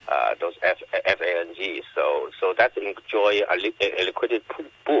those FANG. So that's enjoy a liquidity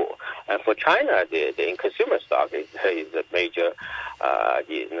pool. And for China, the consumer stock is a major,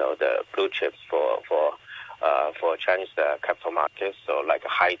 the blue chips for Chinese capital markets. So like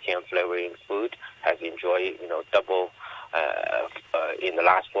high-tier flavoring food has enjoyed, double in the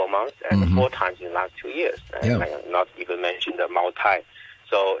last 4 months and 4 times in the last 2 years. And not even mention the multi.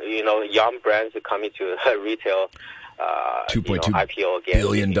 So, young brands are coming to retail. $2.2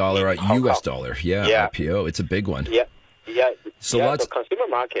 billion U.S. dollar. Yeah, IPO. It's a big one. Yeah. So the consumer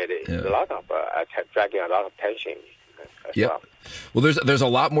market is a lot of dragging a lot of attention. Well, there's a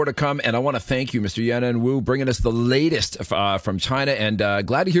lot more to come, and I want to thank you, Mr. Yanan Wu, bringing us the latest from China, and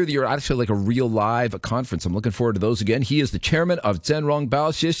glad to hear that you're actually like a real live conference. I'm looking forward to those again. He is the chairman of Zhenrong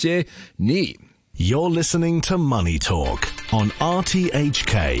Bao. Xie Ni. You're listening to Money Talk on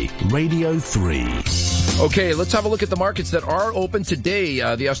RTHK Radio 3. Okay, let's have a look at the markets that are open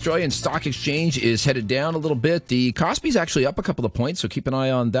today. The Australian Stock Exchange is headed down a little bit. The Kospi's actually up a couple of points, so keep an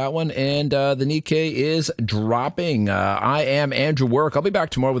eye on that one. And the Nikkei is dropping. I am Andrew Work. I'll be back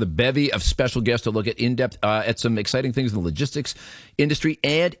tomorrow with a bevy of special guests to look at in-depth at some exciting things in the logistics industry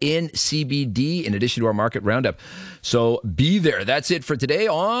and in CBD, in addition to our market roundup. So be there. That's it for today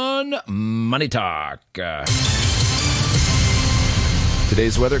on Money Talk.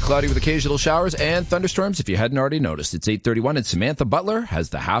 Today's weather, cloudy with occasional showers and thunderstorms, if you hadn't already noticed. It's 8:31 and Samantha Butler has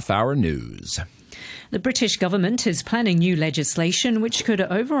the half-hour news. The British government is planning new legislation which could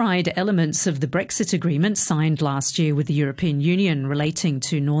override elements of the Brexit agreement signed last year with the European Union relating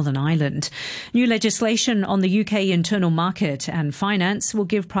to Northern Ireland. New legislation on the UK internal market and finance will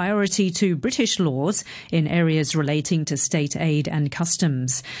give priority to British laws in areas relating to state aid and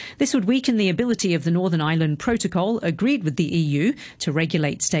customs. This would weaken the ability of the Northern Ireland Protocol, agreed with the EU, to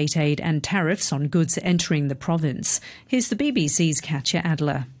regulate state aid and tariffs on goods entering the province. Here's the BBC's Katja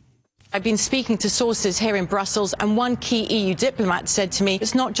Adler. I've been speaking to sources here in Brussels, and one key EU diplomat said to me,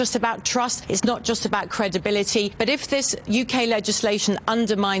 it's not just about trust, it's not just about credibility, but if this UK legislation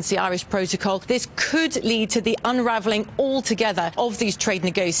undermines the Irish Protocol, this could lead to the unravelling altogether of these trade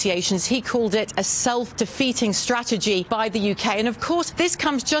negotiations. He called it a self-defeating strategy by the UK. And of course, this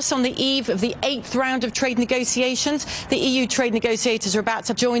comes just on the eve of the 8th round of trade negotiations. The EU trade negotiators are about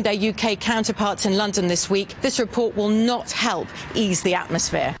to join their UK counterparts in London this week. This report will not help ease the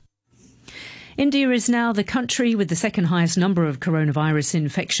atmosphere. India is now the country with the second highest number of coronavirus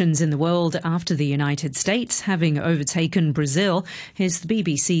infections in the world after the United States, having overtaken Brazil. Here's the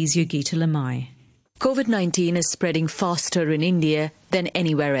BBC's Yogita Lamai. COVID-19 is spreading faster in India than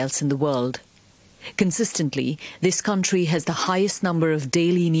anywhere else in the world. Consistently, this country has the highest number of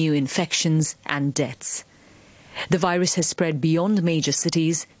daily new infections and deaths. The virus has spread beyond major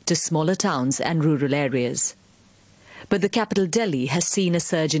cities to smaller towns and rural areas. But the capital, Delhi, has seen a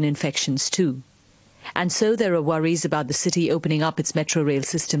surge in infections too. And so there are worries about the city opening up its metro rail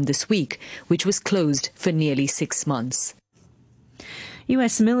system this week, which was closed for nearly 6 months.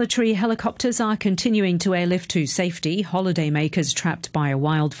 US military helicopters are continuing to airlift to safety holidaymakers trapped by a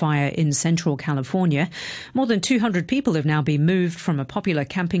wildfire in central California. More than 200 people have now been moved from a popular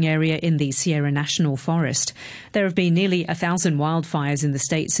camping area in the Sierra National Forest. There have been nearly 1,000 wildfires in the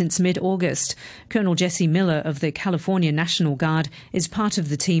state since mid-August. Colonel Jesse Miller of the California National Guard is part of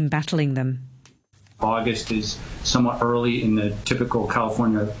the team battling them. August is somewhat early in the typical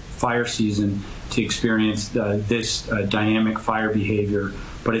California fire season to experience this dynamic fire behavior,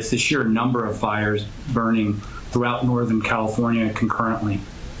 but it's the sheer number of fires burning throughout Northern California concurrently,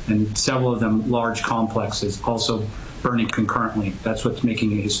 and several of them large complexes also burning concurrently. That's what's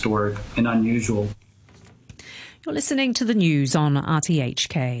making it historic and unusual. You're listening to the news on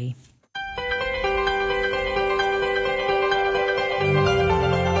RTHK.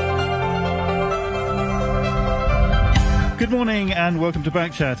 Good morning and welcome to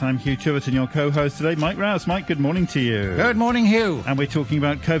Backchat. I'm Hugh Chivington, your co-host today. Mike Rouse. Mike, good morning to you. Good morning, Hugh. And we're talking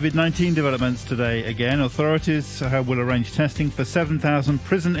about COVID-19 developments today again. Authorities will arrange testing for 7,000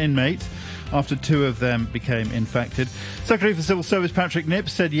 prison inmates after 2 of them became infected. Secretary for Civil Service Patrick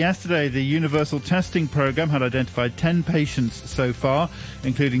Nips said yesterday the universal testing programme had identified 10 patients so far,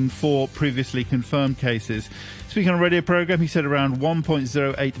 including 4 previously confirmed cases. Speaking on a radio programme, he said around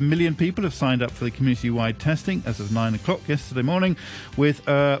 1.08 million people have signed up for the community-wide testing as of 9 o'clock yesterday morning, with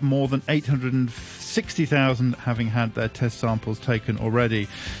more than 860,000 having had their test samples taken already.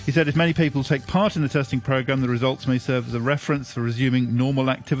 He said if many people take part in the testing programme, the results may serve as a reference for resuming normal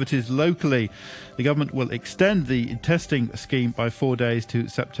activities locally. Hopefully, the government will extend the testing scheme by 4 days to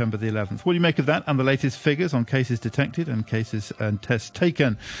September the 11th. What do you make of that and the latest figures on cases detected and cases and tests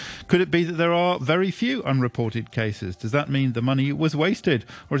taken? Could it be that there are very few unreported cases? Does that mean the money was wasted,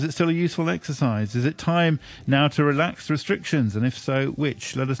 or is it still a useful exercise? Is it time now to relax restrictions, and if so,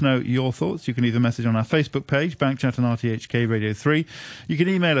 which? Let us know your thoughts. You can either message on our Facebook page, Backchat and RTHK Radio 3. You can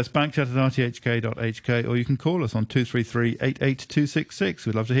email us, backchat@rthk.hk, or you can call us on 233 88266.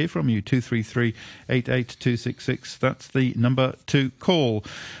 We'd love to hear from you, 233 88266. That's the number to call.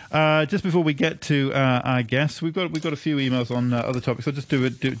 Just before we get to our guests, we've got a few emails on other topics. I'll just do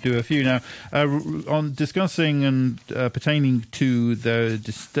a few now on discussing and pertaining to the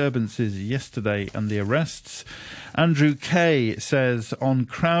disturbances yesterday and the arrests. Andrew Kay says on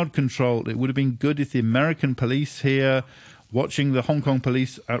crowd control, it would have been good if the American police here watching the Hong Kong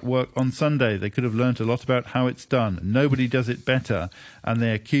police at work on Sunday. They could have learnt a lot about how it's done. Nobody does it better. And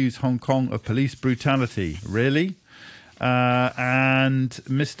they accuse Hong Kong of police brutality. Really? And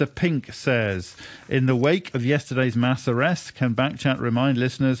Mr. Pink says, in the wake of yesterday's mass arrests, can Backchat remind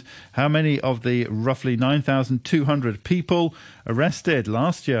listeners how many of the roughly 9,200 people arrested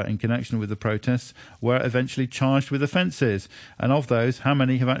last year in connection with the protests were eventually charged with offences? And of those, how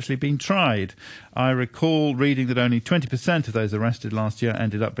many have actually been tried? I recall reading that only 20% of those arrested last year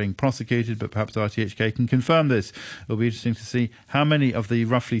ended up being prosecuted, but perhaps RTHK can confirm this. It'll be interesting to see how many of the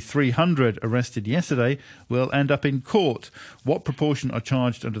roughly 300 arrested yesterday will end up in court. What proportion are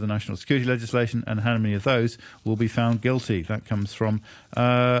charged under the national security legislation, and how many of those will be found guilty? That comes from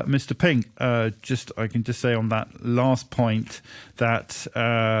Mr. Pink. I can just say on that last point that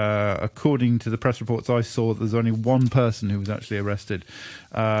according to the press reports I saw, there's only one person who was actually arrested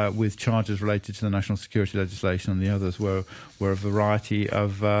with charges related to the national security legislation, and the others were a variety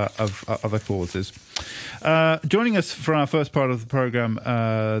of other causes. Joining us for our first part of the programme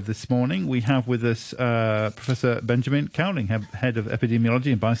this morning, we have with us Professor Benjamin Cowling, Head of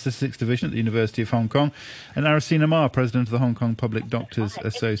Epidemiology and Biostatistics Division at the University of Hong Kong, and Aracena Ma, President of the Hong Kong Public Doctors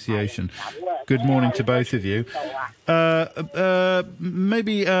Association. Good morning to both of you.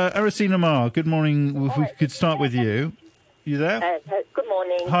 Maybe Aracena Ma, good morning. If we could start with you. You there? Good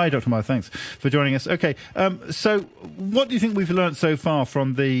morning. Hi, Dr. Ma. Thanks for joining us. Okay, so what do you think we've learnt so far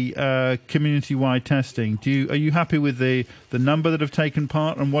from the community-wide testing? Are you happy with the number that have taken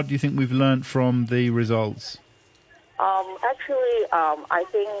part, and what do you think we've learnt from the results? I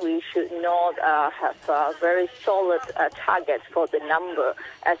think we should not have very solid targets for the number,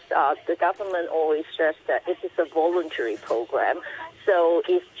 as the government always stressed that it is a voluntary program. So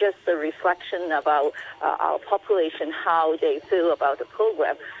it's just a reflection about our population, how they feel about the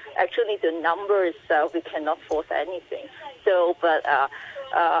program. Actually, the number itself, we cannot force anything. So, but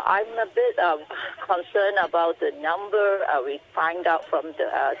I'm a bit concerned about the number we find out from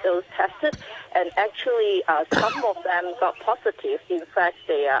those tested. And actually, some of them got positive. In fact,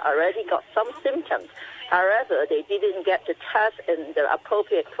 they already got some symptoms. However, they didn't get the test in the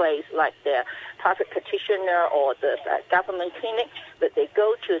appropriate place, like the private practitioner or the government clinic, but they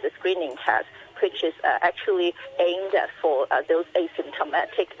go to the screening test, which is actually aimed at for those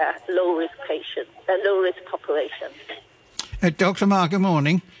asymptomatic low-risk patients, low-risk population. Dr. Ma, good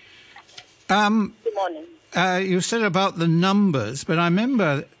morning. Good morning. You said about the numbers, but I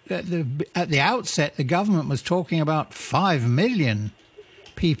remember at the outset the government was talking about 5 million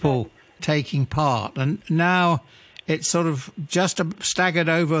people taking part, and now it's sort of just staggered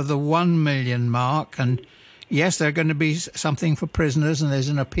over the 1 million mark. And yes, there are going to be something for prisoners, and there's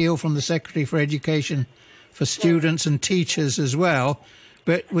an appeal from the Secretary for Education for students and teachers as well.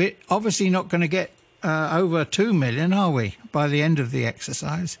 But we're obviously not going to get over 2 million, are we, by the end of the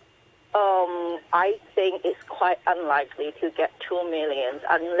exercise? I think it's quite unlikely to get 2 million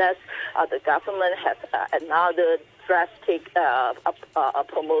unless the government has another drastic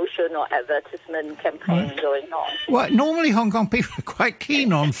promotion or advertisement campaign going on. Well, normally Hong Kong people are quite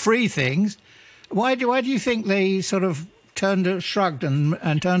keen on free things. Why do you think they sort of shrugged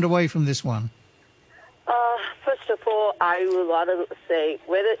and turned away from this one? First of all, I would rather say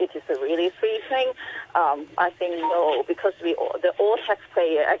whether it is a really free thing. I think no, because all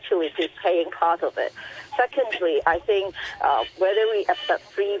taxpayer actually is paying part of it. Secondly, I think whether we accept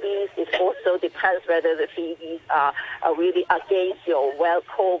freebies, it also depends whether the freebies are really against your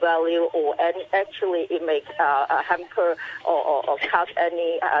core value, or actually it may hamper or cause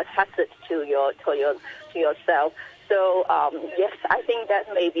any hazard to yourself. So, yes, I think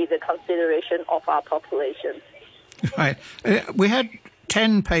that may be the consideration of our population. Right. We had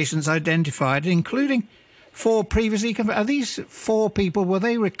 10 patients identified, including 4 previously. Are these 4 people, were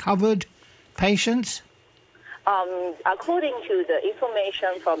they recovered patients? According to the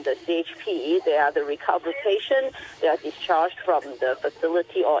information from the CHP, they are the recovered patient. They are discharged from the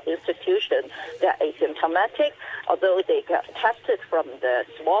facility or institution. They are asymptomatic, although they got tested from the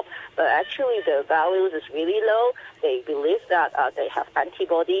swab, but actually the values is really low. They believe that they have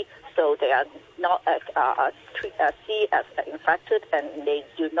antibody, so they are not seen as infected, and they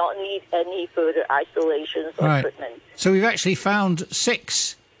do not need any further isolations or treatment. So we've actually found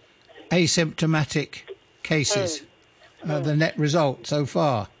 6 asymptomatic cases, the net result so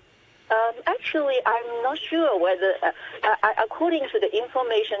far. Actually, I'm not sure whether, according to the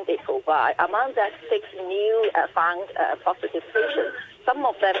information they provide, among that 6 new found positive patients, some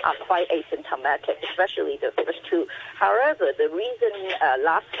of them are quite asymptomatic, especially the first 2. However, the reason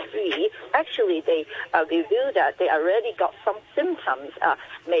last 3, actually they revealed that they already got some symptoms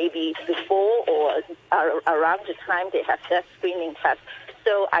maybe before or around the time they have their screening test.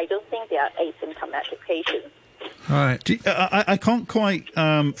 So I don't think they are asymptomatic patients. Right. I can't quite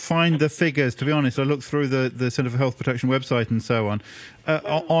find the figures, to be honest. I looked through the Centre for Health Protection website and so on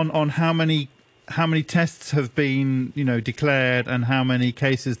how many tests have been, declared and how many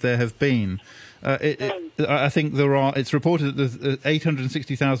cases there have been. I think it's reported that there's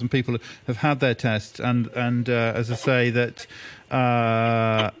 860,000 people have had their tests, and as I say, that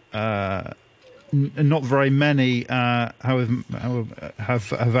not very many have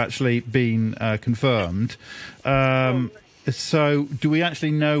actually been confirmed. So do we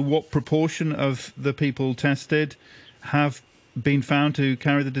actually know what proportion of the people tested have been found to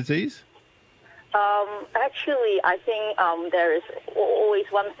carry the disease? Actually, I think there is always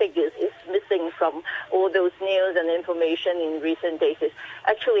one figure is missing from all those news and information in recent days. Is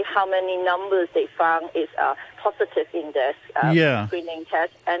actually how many numbers they found is positive in their screening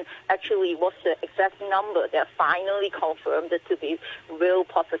test, and actually what's the exact number they're finally confirmed to be real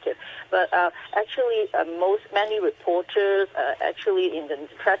positive. But actually, many reporters actually in the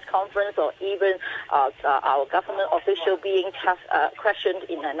press conference or even our government official being questioned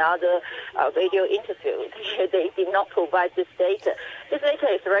in another radio interview, they did not provide this data. This data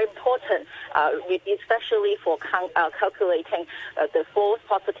is very important, especially for calculating the false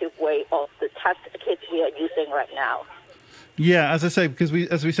positive way of the test kits we are using right now. Yeah, as I say, because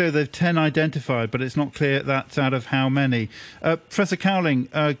as we say, there are 10 identified, but it's not clear that's out of how many. Professor Cowling,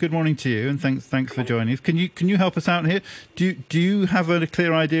 good morning to you, and thanks for joining us. Can you help us out here? Do you have a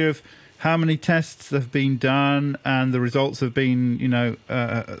clear idea of how many tests have been done and the results have been,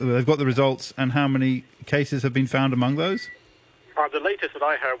 they've got the results, and how many cases have been found among those? The latest that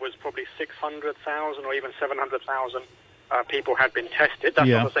I heard was probably 600,000 or even 700,000 people had been tested. That's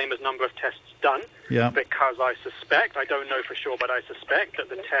not the same as number of tests done, because I suspect, I don't know for sure, but I suspect that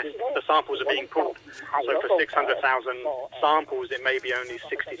the samples are being pulled. So for 600,000 samples, it may be only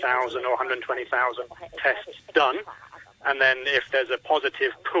 60,000 or 120,000 tests done. And then if there's a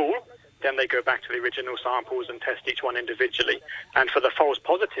positive pool, then they go back to the original samples and test each one individually. And for the false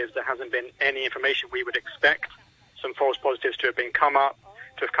positives, there hasn't been any information. We would expect some false positives to have come up,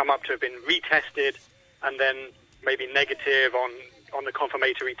 to have been retested, and then maybe negative on the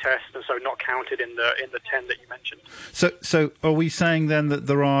confirmatory test, and so not counted in the 10 that you mentioned. So are we saying then that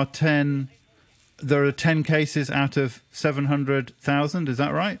there are 10 cases out of 700,000? Is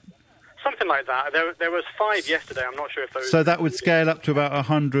that right? Something like that. There was 5 yesterday. I'm not sure if those. So that would scale up to about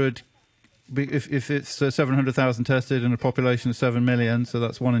 100. If it's 700,000 tested in a population of 7 million, so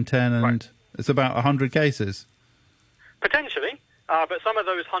that's 1 in 10, and it's about 100 cases. Potentially, but some of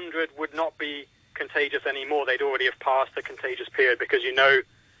those 100 would not be contagious anymore. They'd already have passed the contagious period, because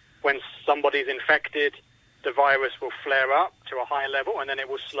when somebody's infected, the virus will flare up to a high level, and then it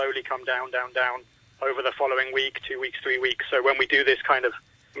will slowly come down over the following week, 2 weeks, 3 weeks. So when we do this kind of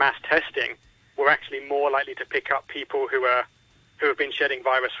mass testing, we're actually more likely to pick up people who have been shedding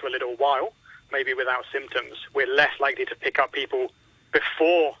virus for a little while, maybe without symptoms. We're less likely to pick up people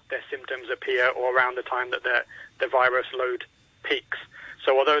before their symptoms appear or around the time that the virus load peaks.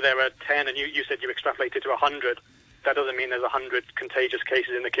 So although there are 10, and you said you extrapolated to 100, that doesn't mean there's 100 contagious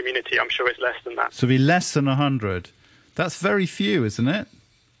cases in the community. I'm sure it's less than that. So it'll be less than 100. That's very few, isn't it?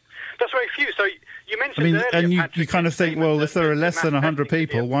 That's very few. So you mentioned earlier, and Patrick, you kind of think, well, if there are less than 100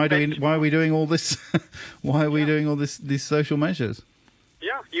 people, why are we doing all this? Why are we doing all these social measures?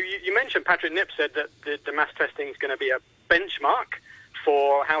 Yeah, you mentioned, Patrick Nip said that the mass testing is going to be a benchmark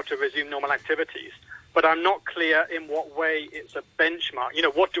for how to resume normal activities. But I'm not clear in what way it's a benchmark.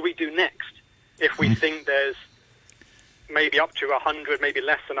 What do we do next if we think there's maybe up to 100, maybe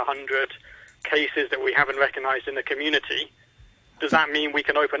less than 100 cases that we haven't recognised in the community? Does that mean we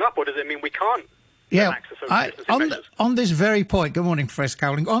can open up, or does it mean we can't? On this very point, good morning, Professor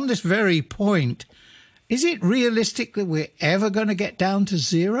Cowling. On this very point, Is it realistic that we're ever going to get down to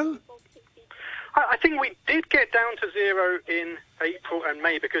zero? I think we did get down to zero in April and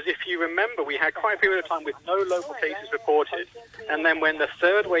May, because if you remember, we had quite a period of time with no local cases reported, and then when the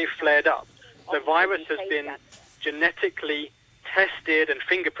third wave flared up, the virus has been genetically tested and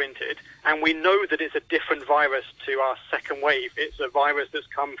fingerprinted, and we know that it's a different virus to our second wave. It's a virus that's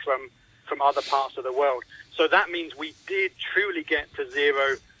come from other parts of the world. So that means we did truly get to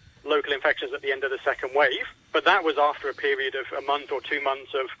zero local infections at the end of the second wave, but that was after a period of a month or 2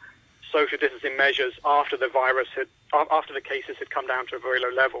 months of social distancing measures after the cases had come down to a very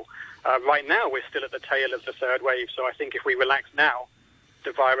low level. Right now, we're still at the tail of the third wave, so I think if we relax now,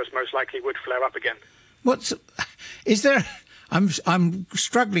 the virus most likely would flare up again. I'm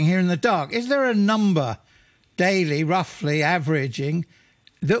struggling here in the dark. Is there a number daily, roughly averaging,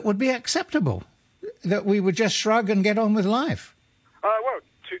 that would be acceptable? That we would just shrug and get on with life?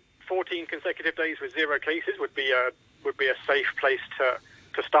 14 consecutive days with zero cases would be a safe place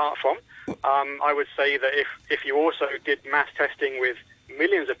to start from. I would say that if you also did mass testing with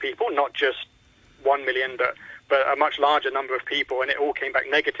millions of people, not just 1 million, but a much larger number of people, and it all came back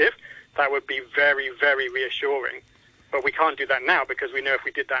negative, that would be very, very reassuring. But we can't do that now, because we know if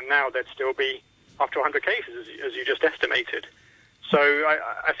we did that now, there'd still be up to 100 cases, as you just estimated. So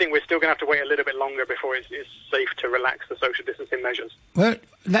I think we're still going to have to wait a little bit longer before it's safe to relax the social distancing measures. Well,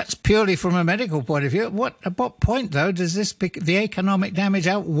 that's purely from a medical point of view. At what point, though, does the economic damage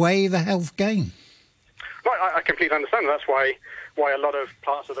outweigh the health gain? Well, I completely understand. That's why a lot of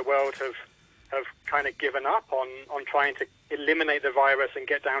parts of the world have kind of given up on trying to eliminate the virus and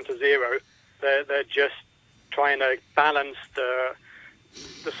get down to zero. They're just trying to balance the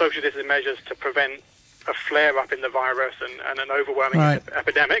social distancing measures to prevent a flare-up in the virus and an overwhelming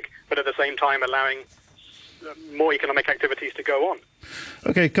epidemic, but at the same time allowing more economic activities to go on.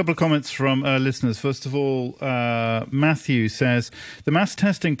 Okay, a couple of comments from listeners. First of all, Matthew says, the mass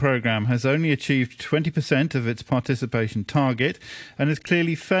testing programme has only achieved 20% of its participation target and has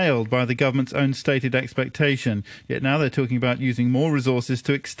clearly failed by the government's own stated expectation. Yet now they're talking about using more resources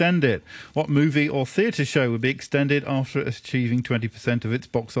to extend it. What movie or theatre show would be extended after achieving 20% of its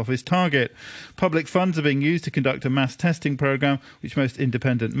box office target? Public funds are being used to conduct a mass testing programme, which most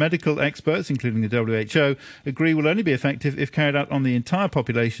independent medical experts, including the WHO, agree will only be effective if carried out on the entire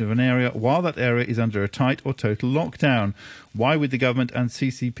population of an area while that area is under a tight or total lockdown. Why would the government and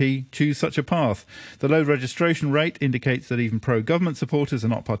CCP choose such a path? The low registration rate indicates that even pro-government supporters are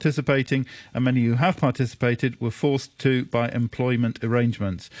not participating, and many who have participated were forced to by employment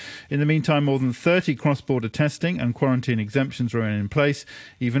arrangements. In the meantime, more than 30 cross-border testing and quarantine exemptions remain in place,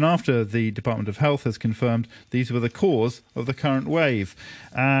 even after the Department of Health has confirmed these were the cause of the current wave.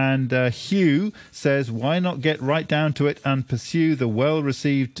 And Hugh says, why not get right down to it and pursue the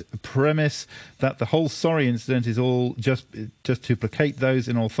well-received premise that the whole sorry incident is all just to placate those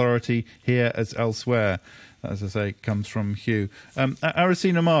in authority here as elsewhere? As I say, comes from Hugh.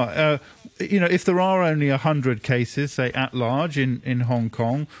 Aracina Ma, if there are only 100 cases, say, at large in Hong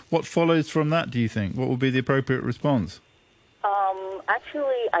Kong, what follows from that, do you think? What would be the appropriate response?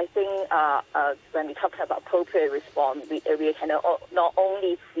 Actually, I think when we talk about appropriate response, we can not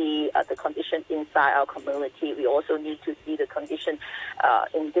only see the condition inside our community, we also need to see the condition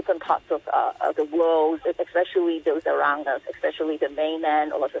in different parts of the world, especially those around us, especially the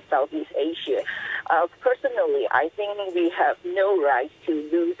mainland or the Southeast Asia. Personally, I think we have no right to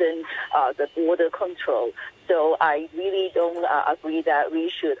loosen the border control. So I really don't agree that we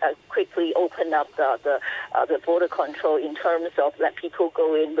should quickly open up the border control in terms of let people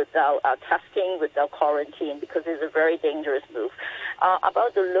go in without testing, without quarantine, because it's a very dangerous move.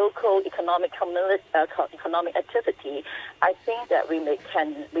 About the local economic activity, I think that we may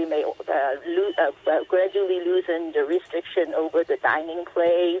gradually loosen the restriction over the dining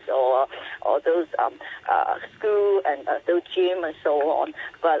place or those school and those gym and so on.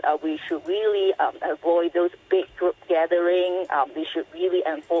 But we should really avoid those big group gathering. We should really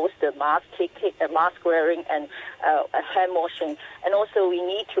enforce the mask wearing and hand washing. And also we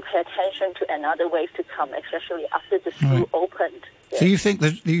need to pay attention to another wave to come, especially after the school opened. So you think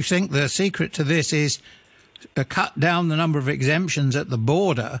the secret to this is cut down the number of exemptions at the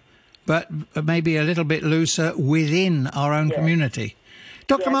border, but maybe a little bit looser within our own community?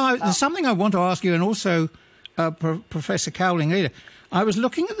 Dr. Ma, there's something I want to ask you, and also Professor Cowling. I was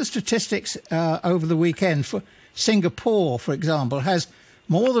looking at the statistics over the weekend. For Singapore, for example, has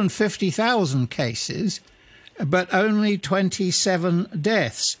more than 50,000 cases, but only 27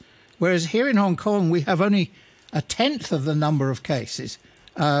 deaths. Whereas here in Hong Kong, we have only a tenth of the number of cases,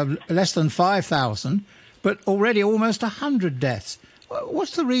 less than 5,000, but already almost 100 deaths.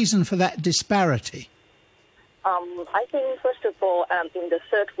 What's the reason for that disparity? I think, first of all, in the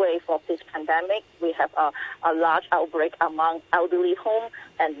third wave of this pandemic, we have a large outbreak among elderly home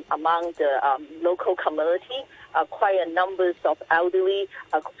and among the local community. Quite a numbers of elderly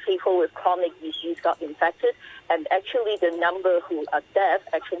people with chronic disease got infected, and actually the number who are dead,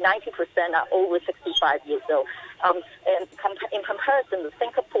 actually 90% are over 65 years old. And in comparison to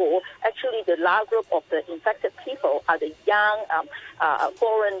Singapore, actually the large group of the infected people are the young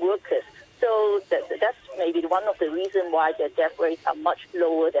foreign workers. So that's maybe one of the reasons why their death rates are much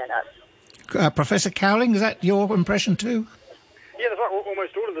lower than us. Professor Cowling, is that your impression too? Yeah, that's right.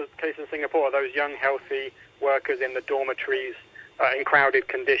 Almost all of the cases in Singapore are those young, healthy workers in the dormitories, in crowded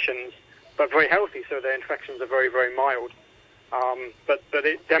conditions, but very healthy, so their infections are very, very mild. But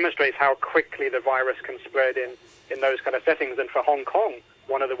it demonstrates how quickly the virus can spread in those kind of settings. And for Hong Kong,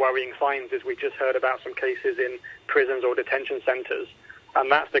 one of the worrying signs is we just heard about some cases in prisons or detention centres. And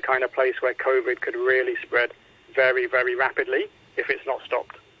that's the kind of place where COVID could really spread very, very rapidly if it's not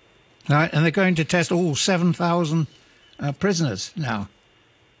stopped. Right, and they're going to test all 7,000 prisoners now.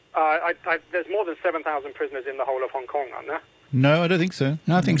 There's more than 7,000 prisoners in the whole of Hong Kong, aren't there? No, I don't think so.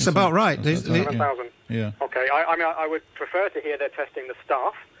 No, I think it's about right. 7,000. Yeah. Okay. I would prefer to hear they're testing the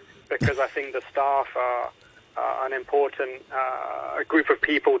staff, because I think the staff are an important group of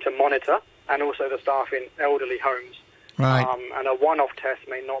people to monitor, and also the staff in elderly homes. Right. And a one-off test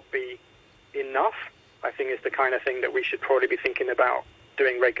may not be enough. I think it's the kind of thing that we should probably be thinking about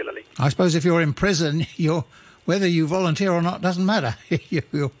doing regularly. I suppose if you're in prison, whether you volunteer or not doesn't matter.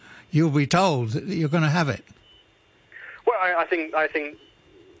 You'll be told that you're going to have it. Well, I think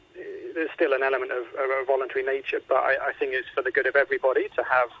there's still an element of a voluntary nature, but I think it's for the good of everybody to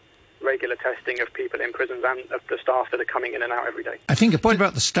have regular testing of people in prisons and of the staff that are coming in and out every day. I think a point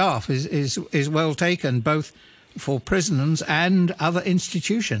about the staff is well taken, both for prisons and other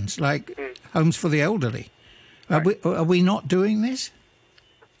institutions like homes for the elderly. Right. Are we not doing this?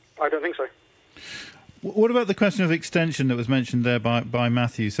 I don't think so. What about the question of extension that was mentioned there by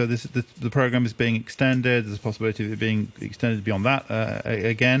Matthew? So the programme is being extended. There's a possibility of it being extended beyond that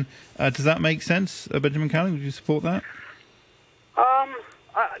again. Does that make sense, Benjamin Cowling? Would you support that?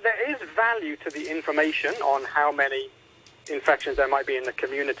 There is value to the information on how many infections there might be in the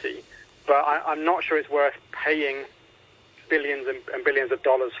community, but I'm not sure it's worth paying billions and billions of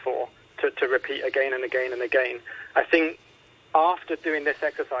dollars to repeat again and again and again. I think after doing this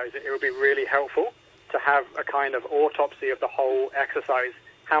exercise, it would be really helpful to have a kind of autopsy of the whole exercise.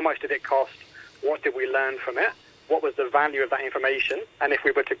 How much did it cost? What did we learn from it? What was the value of that information? And if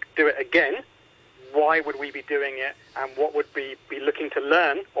we were to do it again, why would we be doing it? And what would we be looking to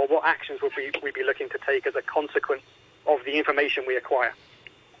learn? Or what actions would we be looking to take as a consequence of the information we acquire?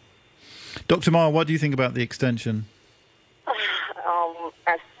 Dr. Ma, what do you think about the extension?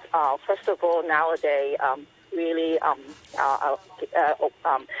 First of all, nowadays, really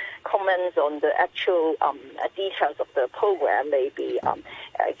comments on the actual details of the program maybe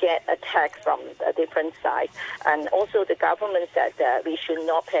get attacked from a different side. And also the government said that we should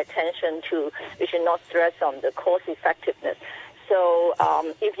not pay attention to, we should not stress on the cost effectiveness. So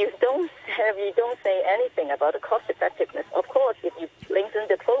if you don't say anything about the cost effectiveness, of course, if you lengthen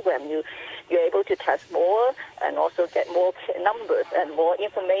the program, you're able to test more and also get more numbers and more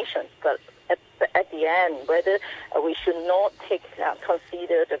information. But at the end, whether we should not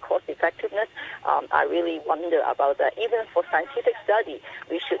consider the cost effectiveness, I really wonder about that. Even for scientific study,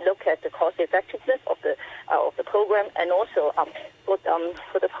 we should look at the cost effectiveness of the program, and also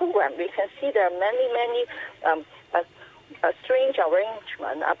for the program, we can see there are many strange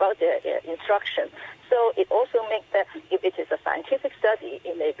arrangement about the instruction. So it also makes that if it is a scientific study,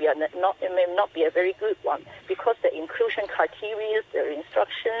 it may not be a very good one, because the inclusion criteria, the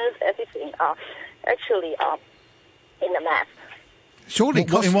instructions, everything are actually in the math. Surely,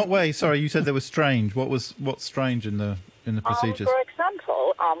 in what way? Sorry, you said they were strange. What's strange in the procedures? For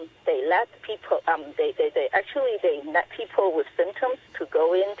example, they let people they let people with symptoms to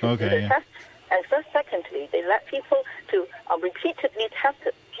go in to do the test. And secondly, they let people to repeatedly test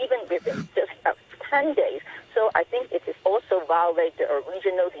it, even within just 10 days. So I think it is also violate the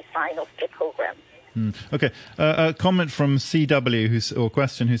original design of the program. Okay. A comment from CW,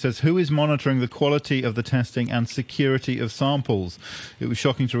 question, who says, who is monitoring the quality of the testing and security of samples? It was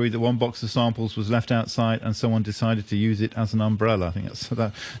shocking to read that one box of samples was left outside and someone decided to use it as an umbrella. I think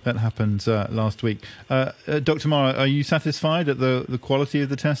that happened last week. Dr. Mara, are you satisfied at the quality of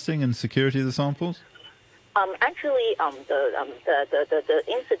the testing and security of the samples? Actually, the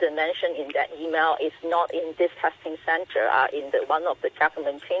incident mentioned in that email is not in this testing center, in one of the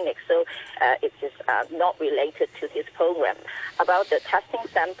government clinics, so it is not related to this program. About the testing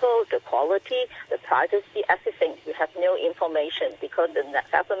sample, the quality, the privacy, everything, we have no information because the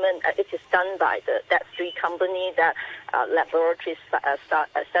government, it is done by that three company, that laboratories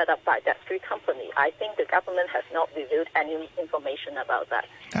set up by that three company. I think the government has not revealed any information about that.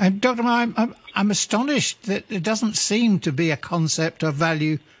 Dr. Ma, I'm astonished that there doesn't seem to be a concept of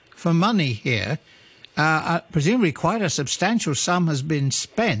value for money here. Presumably quite a substantial sum has been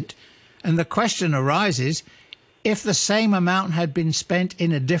spent, and the question arises, if the same amount had been spent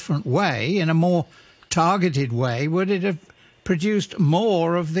in a different way, in a more targeted way, would it have produced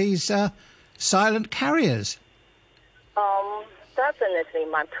more of these silent carriers? Definitely,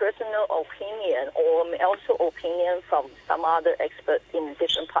 my personal opinion, or also opinion from some other experts in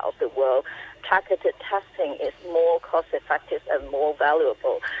different parts of the world, targeted testing is more cost-effective and more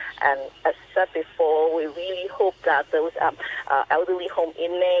valuable. And as said before, we really hope that those elderly home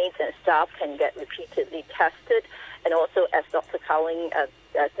inmates and staff can get repeatedly tested. And also, as Dr. Cowling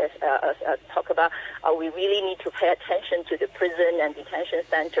talk about, we really need to pay attention to the prison and detention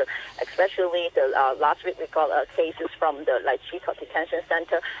center, especially last week we got cases from the Chico Detention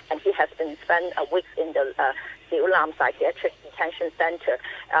Center, and he has been spent a week in the Siu Lam Psychiatric Detention Center.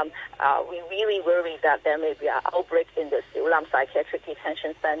 We really worry that there may be an outbreak in the Siu Lam Psychiatric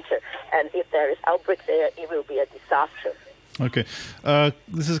Detention Center, and if there is outbreak there, it will be a disaster. Okay.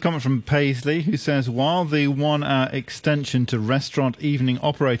 This is a comment from Paisley, who says, while the 1-hour extension to restaurant evening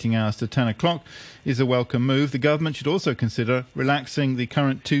operating hours to 10 o'clock is a welcome move, the government should also consider relaxing the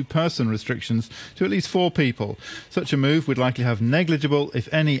current 2-person restrictions to at least 4 people. Such a move would likely have negligible,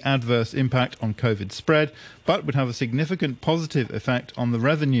 if any, adverse impact on COVID spread, but would have a significant positive effect on the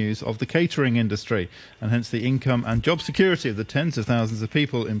revenues of the catering industry, and hence the income and job security of the tens of thousands of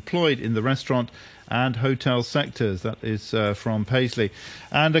people employed in the restaurant and hotel sectors. That is from Paisley.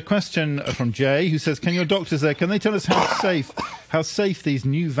 And a question from Jay, who says, can your doctors there, can they tell us how safe these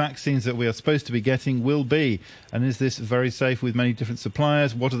new vaccines that we are supposed to be getting will be? And is this very safe with many different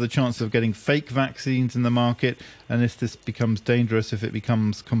suppliers? What are the chances of getting fake vaccines in the market? And if this becomes dangerous, if it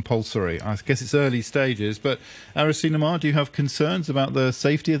becomes compulsory? I guess it's early stages, but Aracina Ma, do you have concerns about the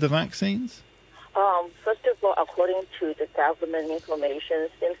safety of the vaccines? First of all, according to the government information,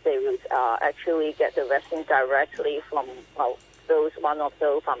 since they would actually get the vaccine directly from one of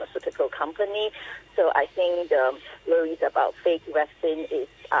those pharmaceutical companies, so I think the worries about fake vaccine is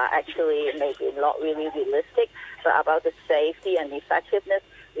actually maybe not really realistic. But about the safety and effectiveness,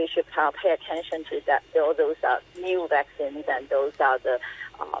 we should pay attention to that. All those are new vaccines, and those are the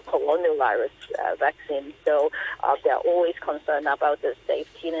coronavirus vaccines. So they are always concerned about the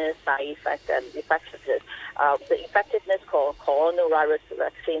safetiness, side effect, and effectiveness. The effectiveness for coronavirus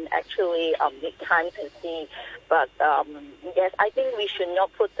vaccine actually need time to see. But yes, I think we should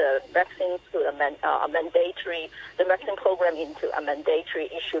not put the vaccines to a mandatory, the vaccine program into a mandatory.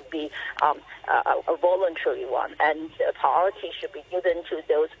 It should be a voluntary one, and priority should be given to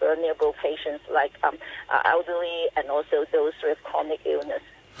those vulnerable patients like elderly and also those with chronic illness.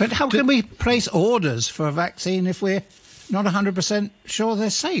 But how can we place orders for a vaccine if we're not 100% sure they're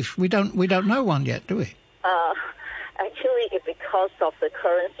safe? We don't know one yet, do we? Actually, it's because of the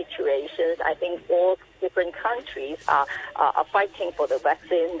current situations. I think all different countries are fighting for the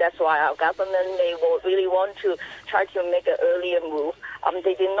vaccine. That's why our government may really want to try to make an earlier move.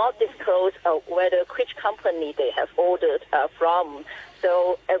 They did not disclose which company they have ordered from.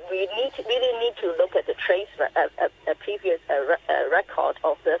 So we really need to look at the previous record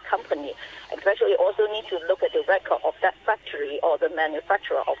of the company. Especially also need to look at the record of that factory or the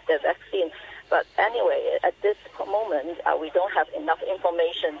manufacturer of the vaccine. But anyway, at this moment, we don't have enough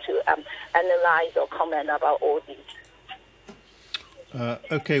information to analyze or comment about all these.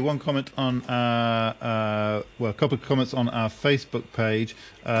 Okay, one comment on a couple of comments on our Facebook page.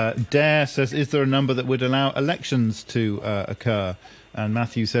 Dare says, is there a number that would allow elections to occur? And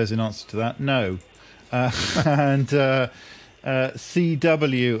Matthew says in answer to that, no.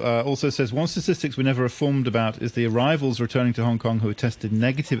 CW also says, one statistics we never informed about is the arrivals returning to Hong Kong who are tested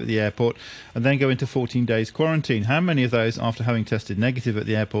negative at the airport and then go into 14 days quarantine. How many of those, after having tested negative at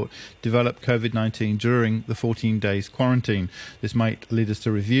the airport, develop COVID-19 during the 14 days quarantine? This might lead us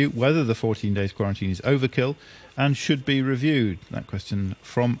to review whether the 14 days quarantine is overkill and should be reviewed? That question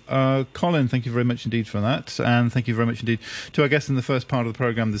from Colin. Thank you very much indeed for that. And thank you very much indeed to our guest in the first part of the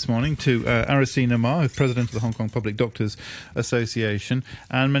programme this morning, to Aracena Ma, who's President of the Hong Kong Public Doctors Association.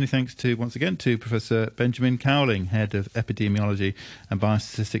 And many thanks once again to Professor Benjamin Cowling, Head of Epidemiology and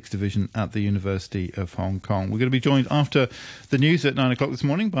Biostatistics Division at the University of Hong Kong. We're going to be joined after the news at 9 o'clock this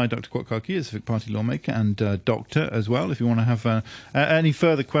morning by Dr. Kwok Kar-ki, a Civic Party lawmaker and doctor as well. If you want to have any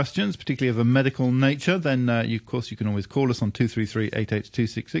further questions, particularly of a medical nature, then of course you can always call us on 233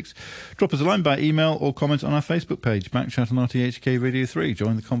 88266. Drop us a line by email or comment on our Facebook page, Backchat on RTHK Radio 3.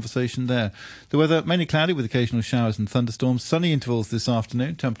 Join the conversation there. The weather mainly cloudy with occasional showers and thunderstorms. Sunny intervals this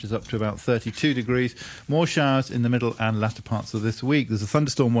afternoon. Temperatures up to about 32 degrees. More showers in the middle and latter parts of this week. There's a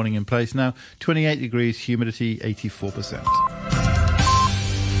thunderstorm warning in place now. 28 degrees, humidity 84%.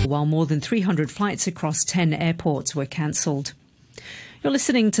 While more than 300 flights across 10 airports were cancelled. You're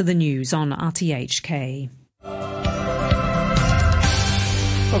listening to the news on RTHK.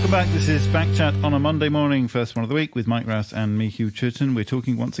 Welcome back. This is Backchat on a Monday morning, first one of the week, with Mike Rouse and me, Hugh Churton. We're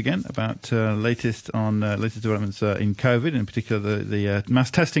talking once again about latest developments in COVID, in particular the mass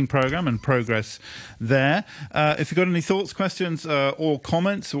testing programme and progress there. If you've got any thoughts, questions or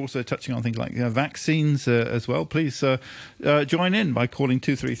comments, we're also touching on things like vaccines as well, please join in by calling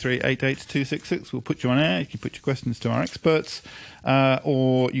 233 88266. We'll put you on air. You can put your questions to our experts.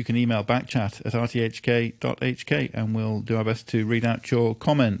 Or you can email backchat@rthk.hk and we'll do our best to read out your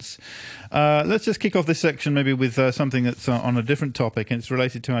comments. Let's just kick off this section maybe with something that's on a different topic, and it's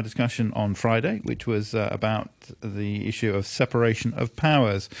related to our discussion on Friday, which was about the issue of separation of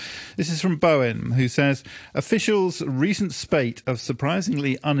powers. This is from Bowen, who says, officials' recent spate of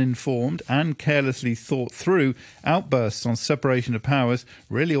surprisingly uninformed and carelessly thought through outbursts on separation of powers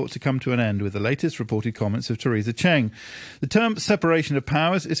really ought to come to an end with the latest reported comments of Theresa Cheng. The term separation of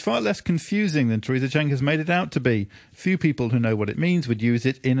powers is far less confusing than Theresa Cheng has made it out to be. Few people who know what it means would use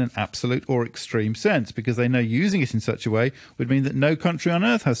it in an absolute or extreme sense, because they know using it in such a way would mean that no country on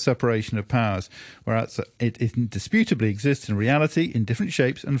earth has separation of powers, whereas it indisputably exists in reality in different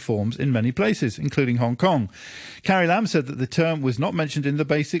shapes and forms in many places, including Hong Kong. Carrie Lam said that the term was not mentioned in the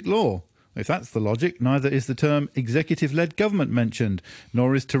Basic Law. If that's the logic, neither is the term executive-led government mentioned,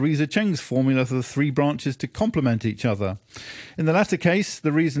 nor is Theresa Cheng's formula for the three branches to complement each other. In the latter case,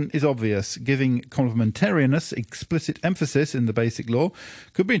 the reason is obvious. Giving complementarianess explicit emphasis in the Basic Law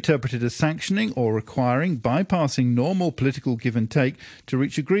could be interpreted as sanctioning or requiring bypassing normal political give and take to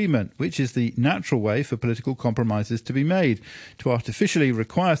reach agreement, which is the natural way for political compromises to be made. To artificially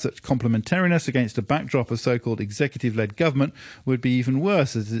require such complementarianess against a backdrop of so-called executive-led government would be even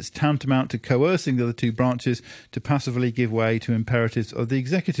worse, as it's tantamount to coercing the other two branches to passively give way to imperatives of the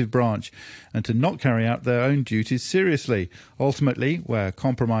executive branch and to not carry out their own duties seriously. Ultimately, where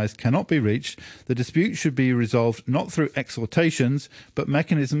compromise cannot be reached, the dispute should be resolved not through exhortations, but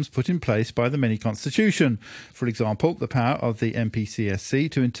mechanisms put in place by the mini constitution. For example, the power of the MPCSC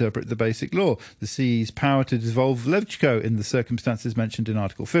to interpret the Basic Law, the CE's power to dissolve Levchko in the circumstances mentioned in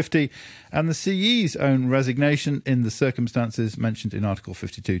Article 50, and the CE's own resignation in the circumstances mentioned in Article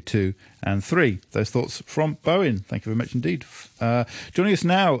 52.2 and 3. Those thoughts from Bowen. Thank you very much indeed. Joining us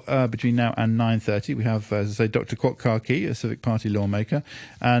now, between now and 9:30, we have, as I say, Dr. Kwok Kar-ki, a Civic Party lawmaker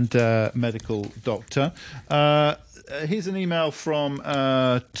and medical doctor. Here's an email from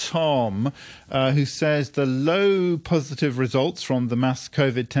Tom, who says the low positive results from the mass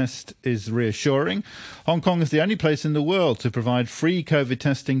COVID test is reassuring. Hong Kong is the only place in the world to provide free COVID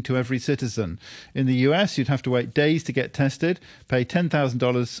testing to every citizen. In the US, you'd have to wait days to get tested, pay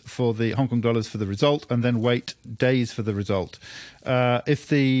 $10,000 for the Hong Kong dollars for the result, and then wait days for the result. If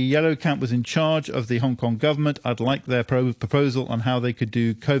the Yellow Camp was in charge of the Hong Kong government, I'd like their proposal on how they could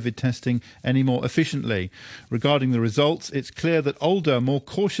do COVID testing any more efficiently. Regarding the results, it's clear that older, more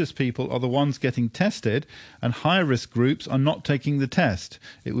cautious people are the ones getting tested, and high-risk groups are not taking the test.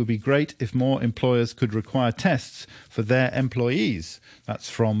 It would be great if more employers could require tests for their employees. That's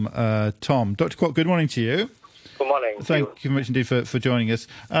from Tom. Dr. Kwok, good morning to you. Good morning. Thank you very much indeed for joining us.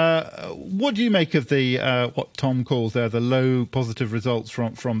 What do you make of the what Tom calls there the low positive results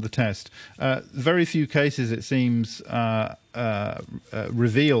from the test? Very few cases, it seems,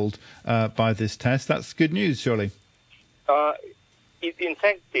 revealed by this test. That's good news, surely. In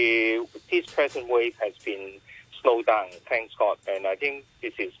fact, this present wave has been slowed down, thanks God, and I think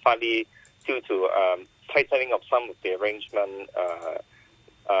this is partly due to tightening of some of the arrangement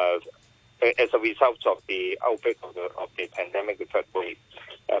as a result of the outbreak of the pandemic, the third wave,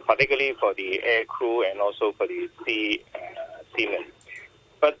 particularly for the air crew and also for the seamen.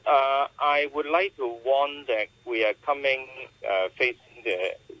 But I would like to warn that we are coming facing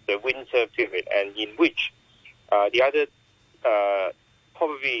the winter period, and in which The other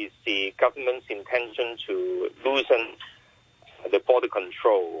probably is the government's intention to loosen the border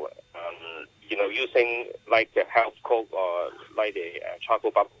control, using like the health code or like the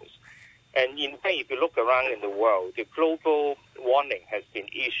travel bubbles. And in fact, if you look around in the world, the global warning has been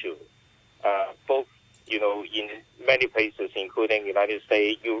issued, both, in many places, including United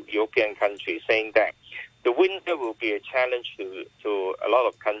States, European countries, saying that the winter will be a challenge to a lot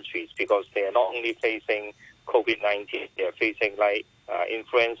of countries because they are not only facing COVID-19, they are facing like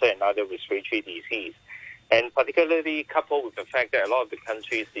influenza and other respiratory disease. And particularly coupled with the fact that a lot of the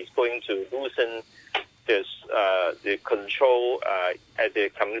countries is going to loosen the control at the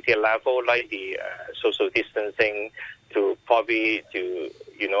community level, like the social distancing, to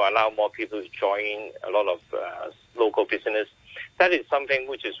allow more people to join a lot of local business. That is something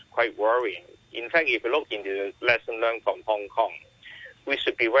which is quite worrying. In fact, if you look into the lesson learned from Hong Kong, we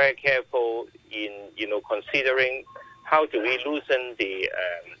should be very careful in considering how do we loosen the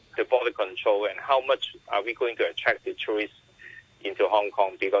border control and how much are we going to attract the tourists into Hong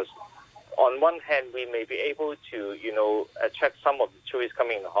Kong, because on one hand, we may be able to, attract some of the tourists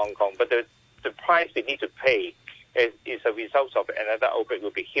coming into Hong Kong, but the price we need to pay is a result of another outbreak will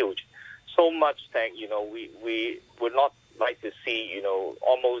be huge. So much that, we would not like to see,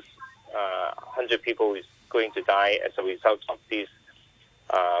 almost 100 people is going to die as a result of this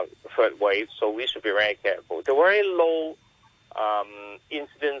third wave. So we should be very careful. The very low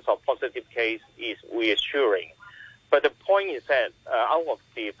incidence of positive case is reassuring. But the point is that out of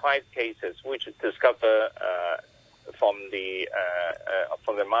the 5 cases which discovered from the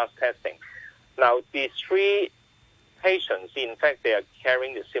mass testing, now these 3 patients, in fact, they are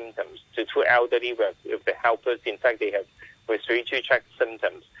carrying the symptoms. The 2 elderly with the helpers, in fact, they have respiratory tract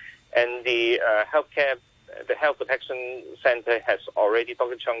symptoms. And the the Health Protection Center has already,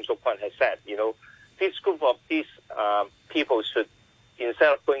 Dr. Chung Suk-Kwan has said, this group of these people should,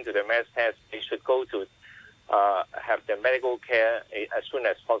 instead of going to the mass test, they should go to have their medical care as soon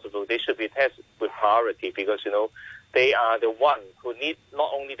as possible. They should be tested with priority because, they are the one who need not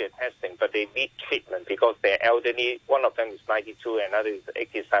only the testing, but they need treatment because they're elderly. One of them is 92, another is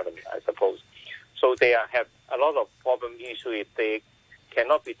 87, I suppose. So they have a lot of problem issue. If they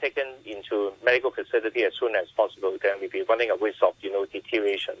cannot be taken into medical facility as soon as possible, then we'll be running a risk of,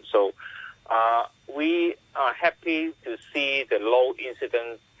 deterioration. So we are happy to see the low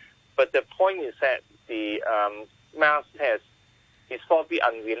incidence, but the point is that the mass test is probably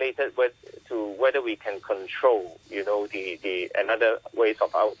unrelated to whether we can control, the another ways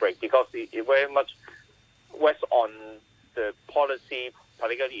of outbreak, because it very much rests on the policy,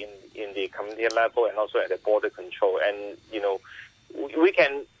 particularly in the community level and also at the border control. And we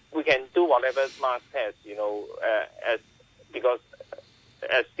can do whatever mass test, because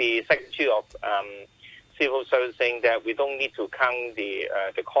as the Secretary of Civil Service saying that we don't need to count the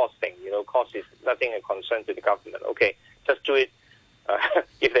costing. Cost is nothing a concern to the government. Okay, just do it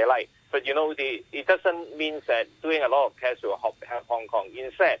if they like. But it doesn't mean that doing a lot of tests will help Hong Kong.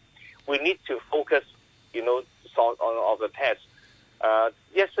 Instead, we need to focus, on the tests.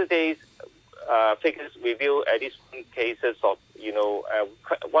 Yesterday's figures reveal at least 1 cases of,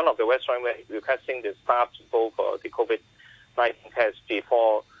 one of the restaurants requesting the staff to go for the COVID-19 test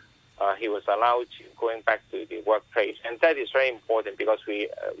before he was allowed to going back to the workplace. And that is very important because we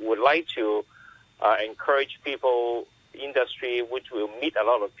would like to encourage people, industry, which will meet a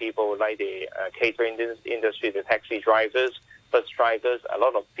lot of people like the catering industry, the taxi drivers, bus drivers, a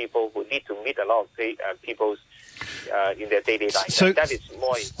lot of people who need to meet a lot of people in their daily life. So that is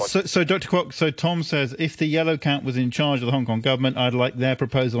more important. So Dr. Kwok, so Tom says, if the Yellow Cat was in charge of the Hong Kong government, I'd like their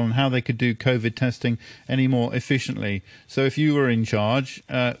proposal on how they could do COVID testing any more efficiently. So if you were in charge,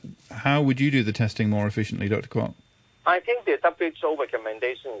 how would you do the testing more efficiently, Dr. Kwok? I think the WHO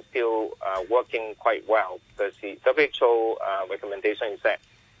recommendation is still working quite well, because the WHO recommendation is that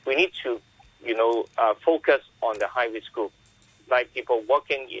we need to, focus on the high-risk group, like people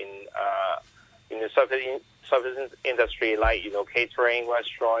working in the service industry, like, catering,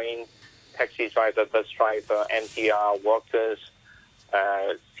 restaurant, taxi driver, bus driver, MTR workers,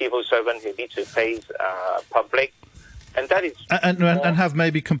 civil servants who need to face public. And that is... And have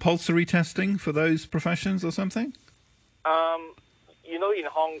maybe compulsory testing for those professions or something? In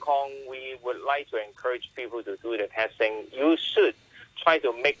Hong Kong, we would like to encourage people to do the testing. You should try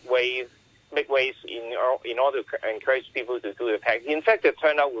to make ways in order to encourage people to do the testing. In fact, the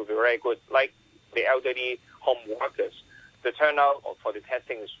turnout will be very good. Like the elderly home workers, the turnout for the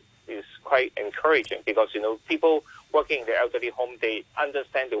testing is quite encouraging because, people working in the elderly home, they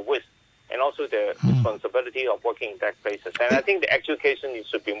understand the risk and also the responsibility of working in that places. And I think the education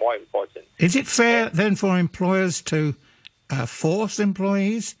should be more important. Is it fair then for employers to force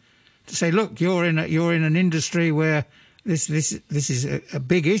employees to say, look, you're in an industry where this is a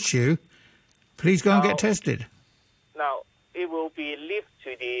big issue, please go and get tested? Now, it will be left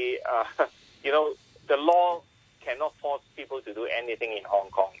to the, the law cannot force people to do anything in Hong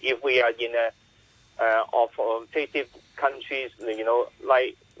Kong. If we are in authoritative countries,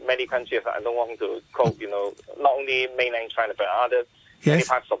 like many countries, I don't want to quote, not only mainland China, but other many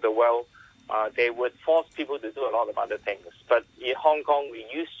parts of the world, they would force people to do a lot of other things. But in Hong Kong, we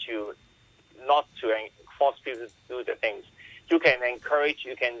used to not to force people to do the things. You can encourage,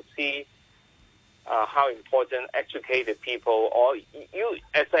 you can see how important educated people, or you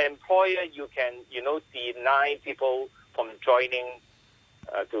as an employer, you can, deny people from joining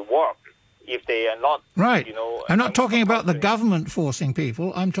to work if they are not, right. I'm not talking about the government forcing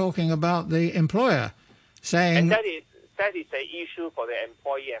people. I'm talking about the employer saying... And that is an issue for the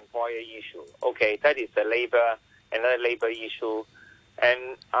employer issue. Okay, that is another labor issue.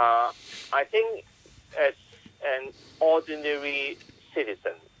 And I think as an ordinary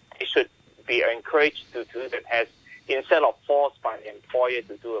citizen, they should be encouraged to do the test instead of forced by the employer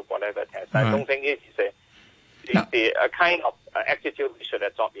to do whatever test. Right. I don't think it is a kind of attitude we should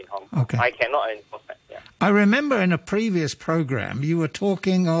adopt in Hong Kong. Okay. I cannot endorse that. Yeah. I remember in a previous program you were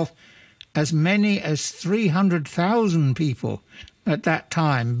talking of as many as 300,000 people at that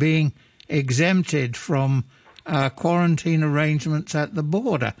time being exempted from quarantine arrangements at the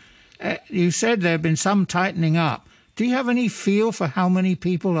border. You said there had been some tightening up. Do you have any feel for how many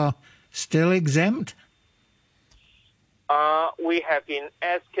people are still exempt? We have been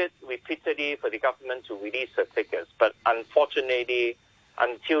asked repeatedly for the government to release the figures, but unfortunately,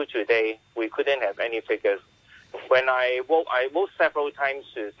 until today, we couldn't have any figures. When I wrote several times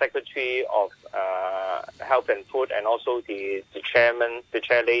to the Secretary of Health and Food and also the chair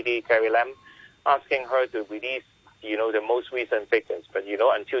lady, Carrie Lam, asking her to release, the most recent figures. But,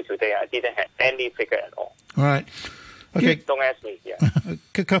 until today, I didn't have any figure at all. Right. Okay. Don't ask me. Yeah.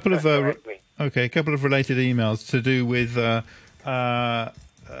 A couple of related emails to do with the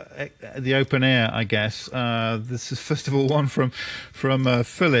open air, I guess. This is first of all one from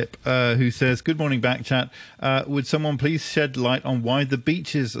Philip, who says, "Good morning, Backchat. Would someone please shed light on why the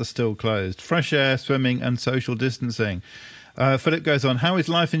beaches are still closed? Fresh air, swimming, and social distancing." Philip goes on, "How is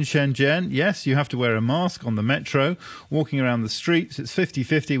life in Shenzhen? Yes, you have to wear a mask on the metro. Walking around the streets, it's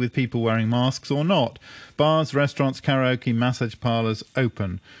 50-50 with people wearing masks or not. Bars, restaurants, karaoke, massage parlours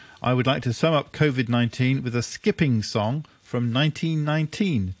open. I would like to sum up COVID-19 with a skipping song from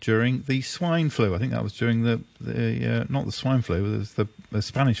 1919 during the swine flu." I think that was during the not the swine flu, it was the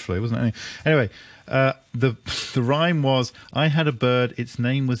Spanish flu, wasn't it? Anyway, the rhyme was, "I had a bird, its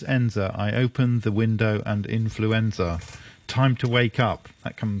name was Enza. I opened the window and influenza. Time to wake up."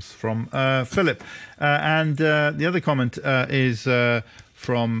 That comes from Philip. And the other comment is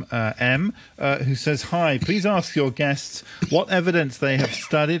from M, who says, "Hi, please ask your guests what evidence they have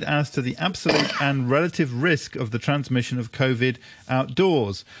studied as to the absolute and relative risk of the transmission of COVID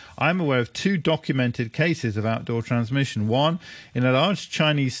outdoors. I'm aware of 2 documented cases of outdoor transmission. One, in a large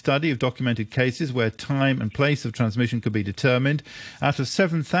Chinese study of documented cases where time and place of transmission could be determined. Out of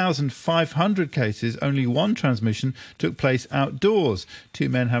 7,500 cases, only 1 transmission took place outdoors. 2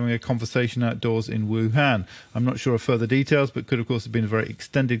 men having a conversation outdoors in Wuhan. I'm not sure of further details, but could of course have been a very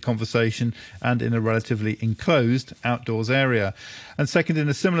extended conversation and in a relatively enclosed outdoors area. And second, in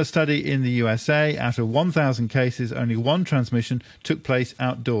a similar study in the USA, out of 1,000 cases, only 1 transmission took place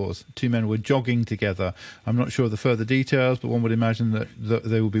outdoors. 2 men were jogging together. I'm not sure of the further details, but one would imagine that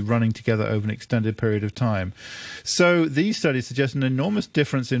they will be running together over an extended period of time. So these studies suggest an enormous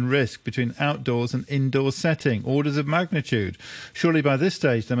difference in risk between outdoors and indoor setting, orders of magnitude. Surely by this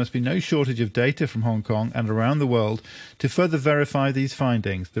stage there must be no shortage of data from Hong Kong and around the world to further verify these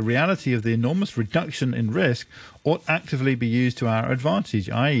findings. The reality of the enormous reduction in risk ought actively be used to our advantage,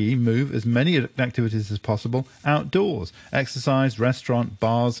 i.e. move as many activities as possible outdoors, exercise, restaurant,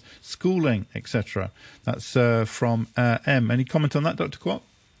 bars, schooling, etc." That's from M. Any comment on that, Dr. Kwok?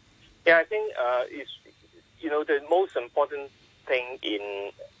 Yeah, I think it's, the most important thing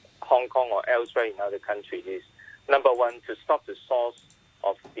in Hong Kong or elsewhere in other countries is, number one, to stop the source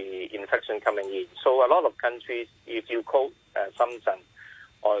of the infection coming in. So a lot of countries, if you quote Shenzhen,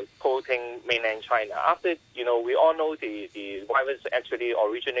 or quoting mainland China, after, we all know the virus actually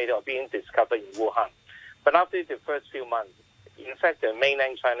originated or being discovered in Wuhan. But after the first few months, in fact, the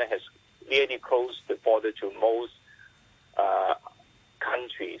mainland China has nearly closed the border to most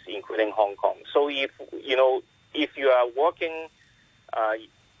countries, including Hong Kong. So if you are working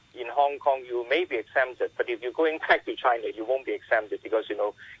in Hong Kong, you may be exempted, but if you're going back to China, you won't be exempted because,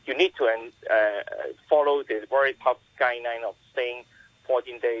 you need to follow the very tough guideline of staying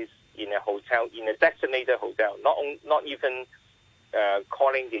 14 days in a hotel, in a designated hotel, not even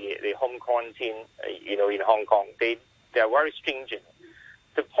calling the home quarantine, in Hong Kong. They are very stringent.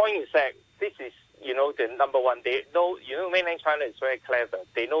 The point is that this is, the number one. They know, mainland China is very clever.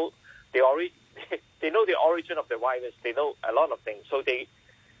 They know the origin of the virus. They know a lot of things. So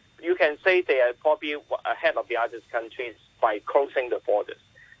you can say they are probably ahead of the other countries by closing the borders,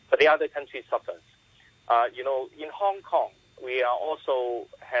 but the other countries suffers. In Hong Kong, we are also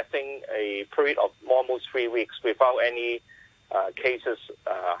having a period of almost 3 weeks without any cases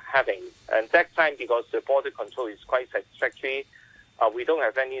having. And that time, because the border control is quite satisfactory, we don't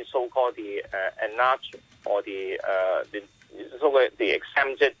have any so-called the enlarged or the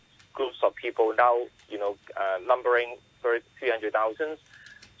exempted groups of people now, numbering 300,000.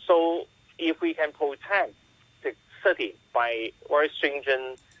 So if we can protect the city by very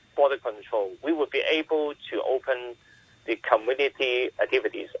stringent border control, we would be able to open the community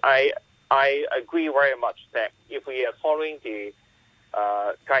activities. I agree very much that if we are following the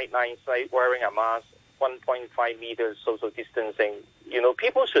guidelines like wearing a mask, 1.5 meters social distancing,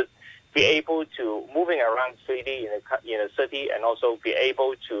 people should be able to moving around freely in a city and also be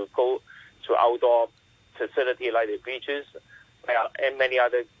able to go to outdoor facility like the beaches and many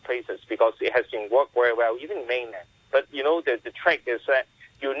other places because it has been worked very well, even in mainland. But, the trick is that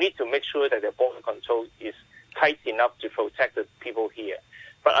you need to make sure that the border control is tight enough to protect the people here.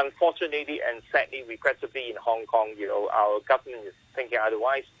 But unfortunately and sadly, regrettably, in Hong Kong, our government is thinking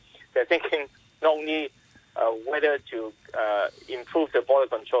otherwise. They're thinking not only whether to improve the border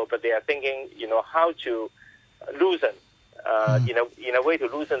control, but they are thinking, how to loosen, in a way to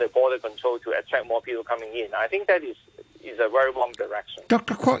loosen the border control to attract more people coming in. I think that is a very wrong direction.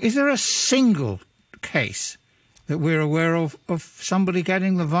 Dr. Kwok, is there a single case that we're aware of somebody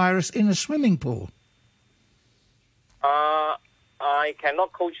getting the virus in a swimming pool? I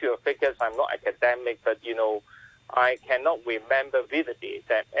cannot quote you figures. I'm not academic, but, I cannot remember vividly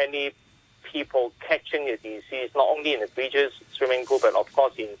that any people catching the disease, not only in the beaches, swimming pool, but of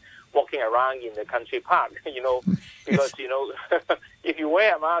course in walking around in the country park, because, if you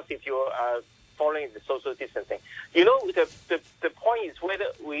wear a mask, if you are following the social distancing, the point is whether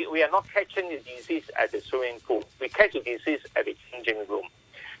we are not catching the disease at the swimming pool. We catch the disease at the changing room.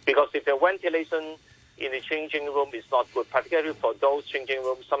 Because if the ventilation in the changing room is not good, particularly for those changing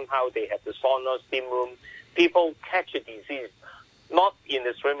rooms, somehow they have the sauna, steam room, people catch the disease not in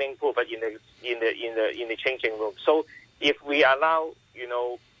the swimming pool, but in the changing room. So if we allow, in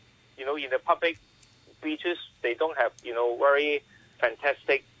the public beaches, they don't have, very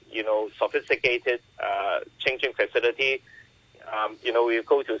fantastic, sophisticated changing facility. We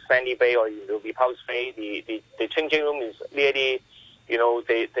go to Sandy Bay or Repulse Bay, the changing room is really,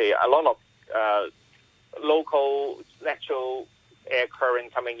 they a lot of local natural air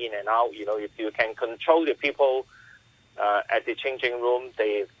current coming in and out. If you can control the people at the changing room,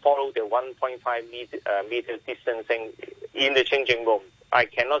 they follow the 1.5 meter distancing in the changing room. I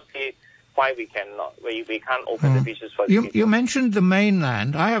cannot see why we can't open the beaches for the people. You mentioned the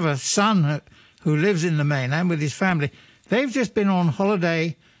mainland. I have a son who lives in the mainland with his family. They've just been on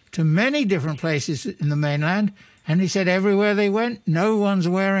holiday to many different places in the mainland, and he said everywhere they went, no one's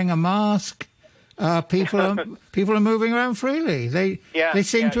wearing a mask. People are moving around freely. They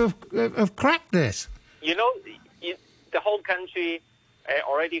seem to have cracked this. The whole country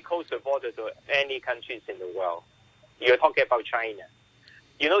already closed the border to any countries in the world. You're talking about China.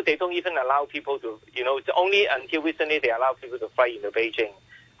 They don't even allow people to, only until recently they allow people to fly into Beijing.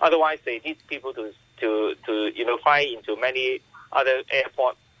 Otherwise, they need people to fly into many other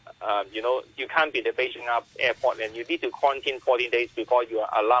airports. You can't be in the Beijing airport, and you need to quarantine 14 days before you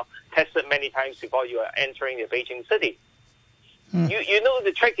are allowed, tested many times before you are entering the Beijing city.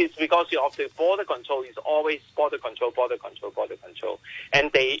 The trick is because of the border control is always border control.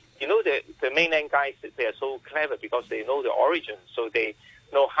 And they, the mainland guys, they are so clever because they know the origin, so they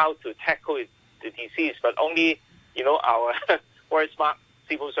know how to tackle the disease. But only, our very smart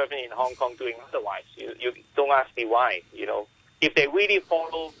civil servant in Hong Kong doing otherwise. You don't ask me why, If they really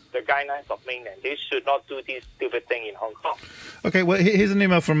follow the guidelines of mainland, they should not do this stupid thing in Hong Kong. Okay, well, here's an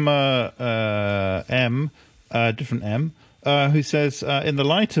email from M, different M. who says, in the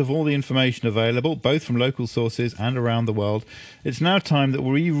light of all the information available, both from local sources and around the world, it's now time that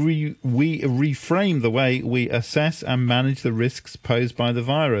we reframe the way we assess and manage the risks posed by the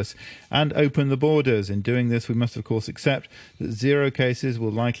virus and open the borders. In doing this, we must, of course, accept that 0 cases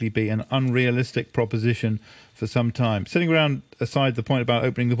will likely be an unrealistic proposition for some time. Setting around aside the point about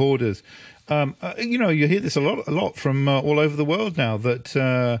opening the borders, you hear this a lot from all over the world now,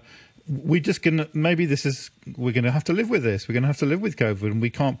 that we're going to have to live with this. We're going to have to live with COVID, and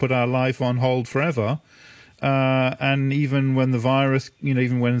we can't put our life on hold forever. And even when the virus,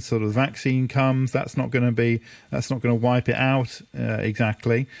 even when sort of vaccine comes, that's not going to wipe it out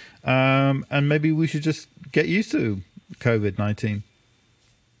exactly. And maybe we should just get used to COVID-19.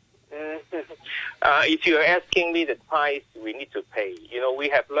 If you're asking me the price we need to pay, we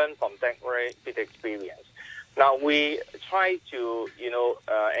have learned from that very big experience. Now, we try to,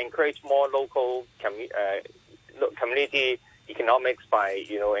 encourage more local community economics by,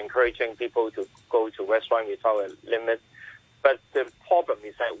 encouraging people to go to restaurants without a limit. But the problem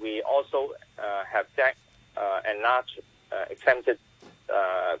is that we also have that enlarged exempted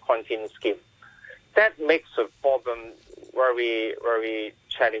quarantine scheme. That makes the problem very, very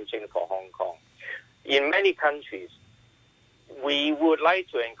challenging for Hong Kong. In many countries, we would like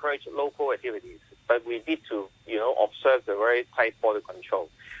to encourage local activities, but we need to, observe the very tight border control.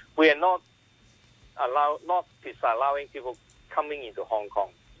 We are not disallowing people coming into Hong Kong.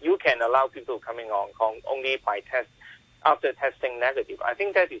 You can allow people coming to Hong Kong only by after testing negative. I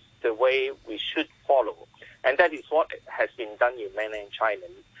think that is the way we should follow, and that is what has been done in mainland China.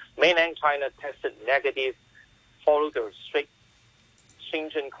 Mainland China tested negative, followed the strict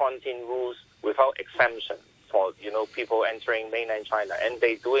stringent quarantine rules without exemption for people entering mainland China, and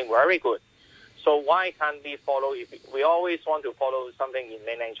they're doing very good. So why can't we follow? If we always want to follow something in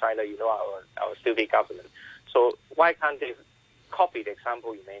mainland China, our stupid government. So why can't they copy the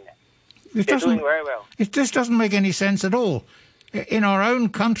example in mainland? They're doing very well. It just doesn't make any sense at all. In our own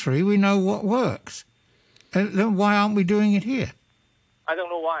country, we know what works. Then why aren't we doing it here? I don't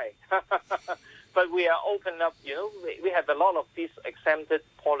know why. But we are open up. We have a lot of this exempted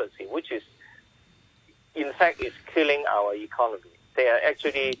policy, which is, in fact, is killing our economy. They are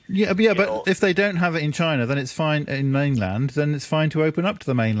actually... But if they don't have it in China, then it's fine in mainland, then it's fine to open up to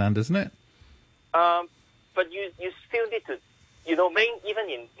the mainland, isn't it? But you still need to, even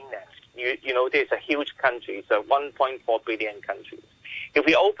in mainland, there's a huge country, it's a 1.4 billion country. If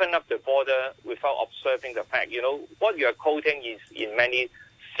we open up the border without observing the fact, what you are quoting is in many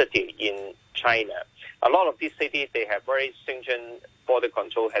cities in China. A lot of these cities, they have very stringent border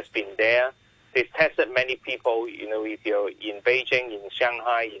control has been there. They've tested many people, if you're in Beijing, in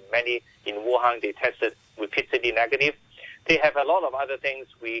Shanghai, in Wuhan, they tested repeatedly negative. They have a lot of other things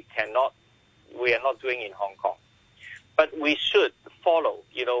we are not doing in Hong Kong. But we should follow,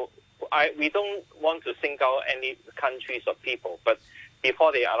 we don't want to single out any countries or people, but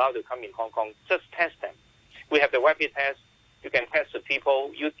before they are allowed to come in Hong Kong, just test them. We have the rapid test. You can test the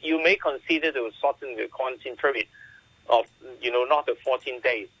people. You may consider to shorten the quarantine period of, not the 14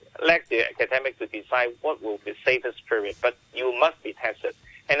 days. Let the academic to decide what will be the safest period, but you must be tested.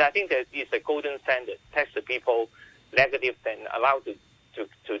 And I think that is a golden standard. Test the people negative, then allowed to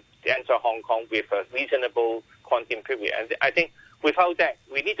enter Hong Kong with a reasonable quarantine period. And I think without that,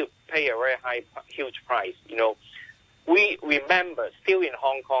 we need to pay a very huge price. We remember still in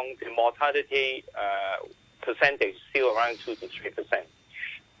Hong Kong, the mortality percentage is still around 2 to 3%.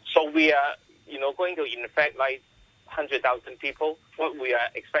 So we are, going to infect like 100,000 people. What we are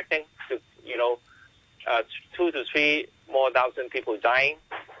expecting to, 2 to 3 more thousand people dying.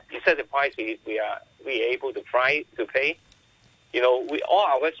 Is that the price we are able to pay? All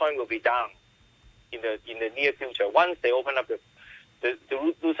our restaurants will be down in the near future. Once they open up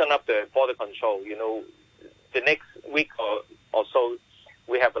loosen up the border control, the next week or so,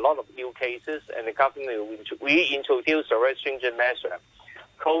 we have a lot of new cases, and the government will introduce a very stringent measure.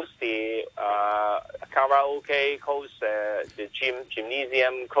 Close the karaoke, close the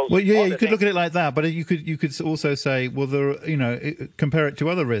gymnasium, close. Well, yeah, you could look at it like that, but you could also say, well, compare it to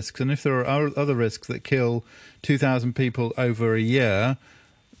other risks, and if there are other risks that kill 2,000 people over a year,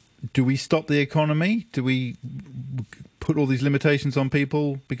 do we stop the economy? Do we put all these limitations on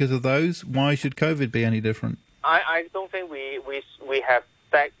people because of those? Why should COVID be any different? I don't think we have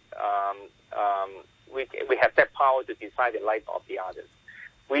that we have that power to decide the life of the others.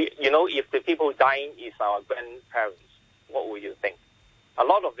 If the people dying is our grandparents, what will you think? A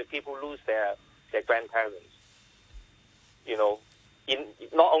lot of the people lose their grandparents.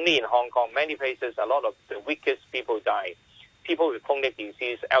 Not only in Hong Kong, many places, a lot of the weakest people die. people with chronic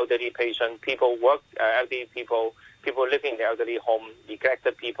disease, elderly patients, elderly people living in the elderly home,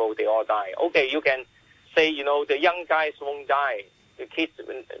 neglected people, they all die. Okay, you can say, the young guys won't die. The kids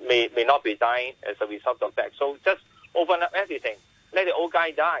may not be dying as a result of that. So just open up everything. Let the old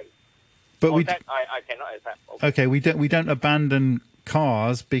guy die. But I cannot accept. Okay, we don't abandon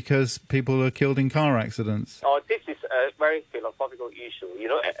cars because people are killed in car accidents. Oh, this is a very philosophical issue.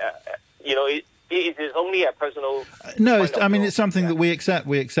 It is only a personal. No, it's something that we accept.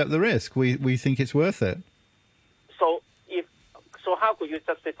 We accept the risk. We think it's worth it. So how could you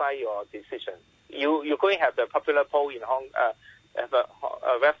justify your decision? You're going to have the popular poll in have a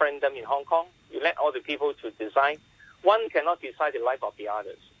referendum in Hong Kong. You let all the people to decide. One cannot decide the life of the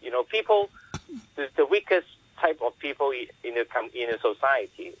others. People, the weakest type of people in a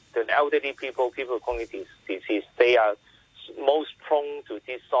society, the elderly people with chronic disease, they are most prone to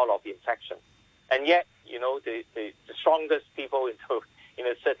this sort of infection. And yet, the strongest people in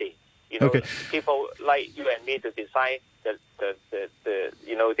a city, people like you and me to decide the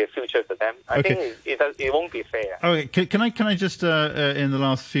future for them. I think it won't be fair. Okay, can I just in the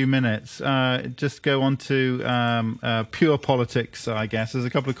last few minutes just go on to pure politics? I guess there's a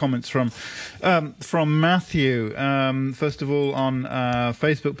couple of comments from Matthew. First of all, on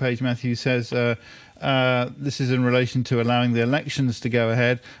Facebook page, Matthew says. This is in relation to allowing the elections to go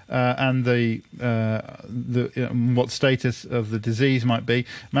ahead and what status of the disease might be.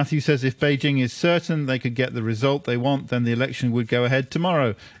 Matthew says if Beijing is certain they could get the result they want, then the election would go ahead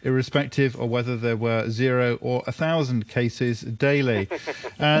tomorrow, irrespective of whether there were 0 or 1,000 cases daily.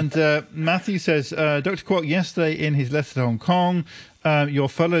 And Matthew says, Dr. Kwok, yesterday in his letter to Hong Kong, your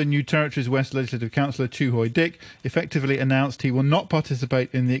fellow New Territories West Legislative Councillor Chu Hoi Dick effectively announced he will not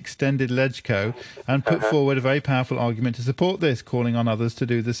participate in the extended LegCo and put forward a very powerful argument to support this, calling on others to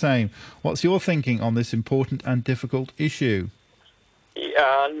do the same. What's your thinking on this important and difficult issue?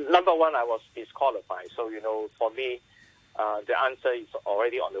 Number one, I was disqualified. So, for me, the answer is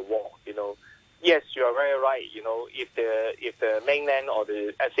already on the wall. Yes, you are very right. If the mainland or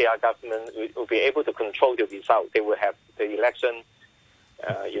the SAR government will be able to control the result, they will have the election.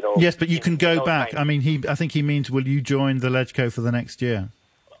 Yes, but you can go back. Time. I think he means, will you join the LegCo for the next year?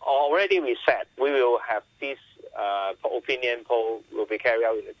 Already we said we will have this opinion poll will be carried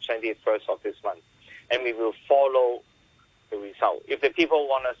out in the 21st of this month, and we will follow the result. If the people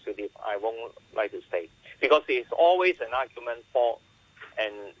want us to leave, I won't like to stay, because it's always an argument for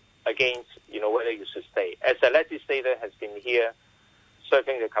and against, whether you should stay. As a legislator has been here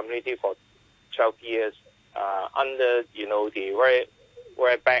serving the community for 12 years under, the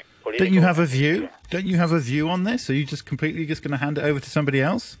very back political... Don't you have a view? Don't you have a view on this? Are you just completely going to hand it over to somebody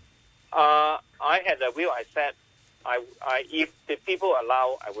else? I had a view. I said, if the people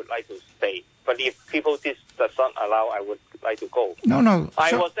allow, I would like to stay. But if people does not allow, I would like to go. No.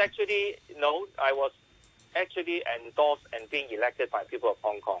 I was actually endorsed and being elected by people of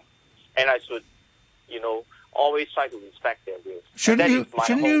Hong Kong. And I should, always try to respect their views. Shouldn't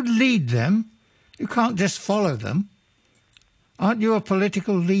you lead them? You can't just follow them. Aren't you a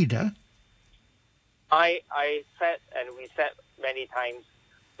political leader? I said, and we said many times,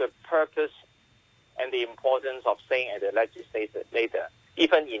 the purpose and the importance of staying at the legislature,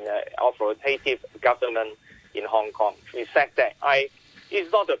 even in an authoritative government in Hong Kong. We said that.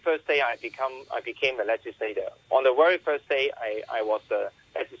 It's not the first day I became a legislator. On the very first day I was a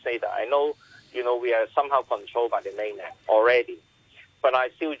legislator, I know, we are somehow controlled by the mainland already. But I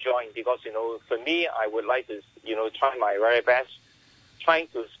still joined because, for me, I would like to, try my very best, trying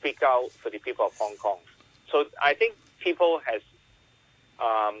to speak out for the people of Hong Kong. So I think people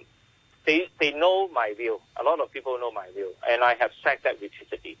they know my view. A lot of people know my view, and I have said that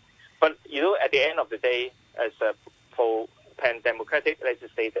repeatedly. But, at the end of the day, as a pan-democratic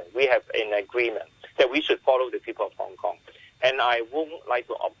legislator, we have an agreement that we should follow the people of Hong Kong. And I won't like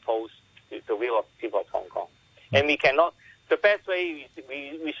to oppose the will of the people of Hong Kong. And we cannot... The best way,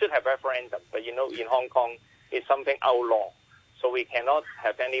 we should have referendum, but, in Hong Kong, it's something outlaw. So we cannot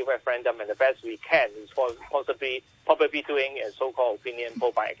have any referendum, and the best we can is probably doing a so-called opinion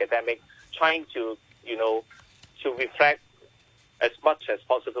poll by academics, trying to, to reflect as much as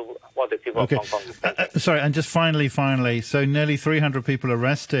possible what the people of Hong Kong is thinking. Sorry, and just finally, so nearly 300 people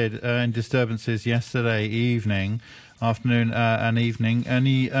arrested in disturbances yesterday afternoon and evening.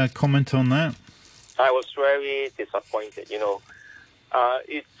 Any comment on that? I was very disappointed,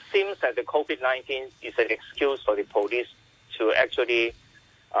 It seems that the COVID-19 is an excuse for the police to actually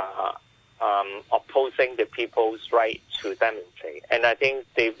opposing the people's right to demonstrate. And I think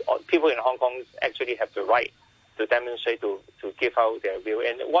people in Hong Kong actually have the right to demonstrate, to give out their view.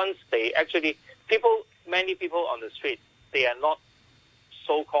 And once they actually, many people on the street they are not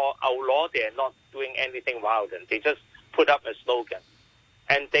so-called outlaw. They are not doing anything violent. They just put up a slogan,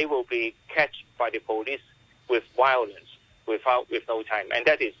 and they will be catched by the police with violence with no time. And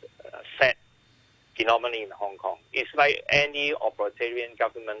that is a sad phenomenon in Hong Kong. It's like any authoritarian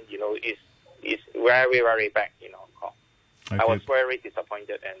government, is very, very bad in Hong Kong. Okay. I was very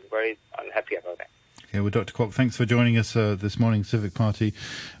disappointed and very unhappy about that. Okay, well, Dr. Kwok, thanks for joining us this morning, Civic Party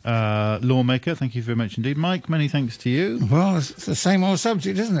lawmaker. Thank you very much indeed. Mike, many thanks to you. Well, it's the same old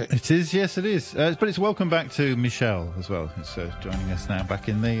subject, isn't it? It is, yes, it is. But it's welcome back to Michelle as well, who's joining us now back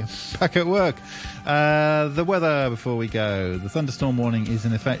at work. The weather before we go. The thunderstorm warning is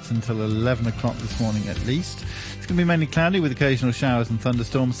in effect until 11 o'clock this morning at least. It's going to be mainly cloudy with occasional showers and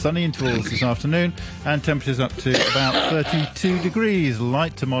thunderstorms, sunny intervals this afternoon, and temperatures up to about 32 degrees.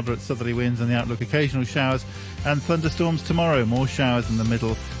 Light to moderate southerly winds and the outlook, occasional showers and thunderstorms tomorrow. More showers in the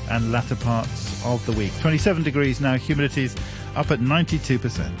middle and latter parts of the week. 27 degrees now, humidity's up at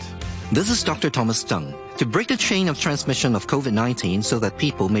 92%. This is Dr. Thomas Dung. To break the chain of transmission of COVID-19 so that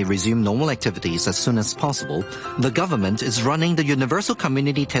people may resume normal activities as soon as possible, the government is running the Universal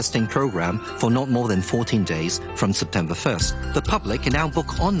Community Testing Program for not more than 14 days from September 1st. The public can now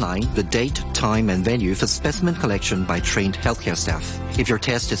book online the date, time and venue for specimen collection by trained healthcare staff. If your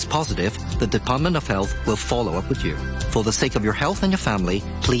test is positive, the Department of Health will follow up with you. For the sake of your health and your family,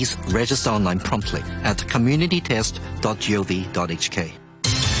 please register online promptly at communitytest.gov.hk.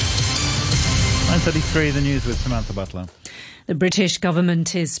 9:33, the news with Samantha Butler. The British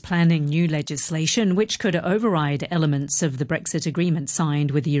government is planning new legislation which could override elements of the Brexit agreement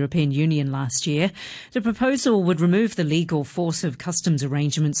signed with the European Union last year. The proposal would remove the legal force of customs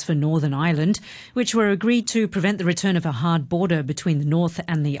arrangements for Northern Ireland, which were agreed to prevent the return of a hard border between the North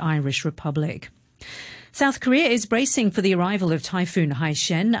and the Irish Republic. South Korea is bracing for the arrival of Typhoon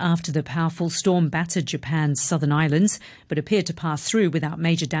Haishen after the powerful storm battered Japan's southern islands, but appeared to pass through without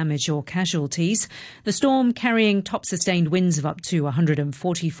major damage or casualties. The storm, carrying top-sustained winds of up to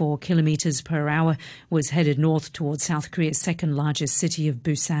 144 kilometres per hour, was headed north towards South Korea's second-largest city of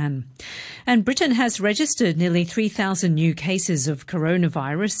Busan. And Britain has registered nearly 3,000 new cases of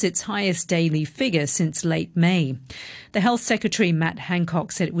coronavirus, its highest daily figure since late May. The Health Secretary, Matt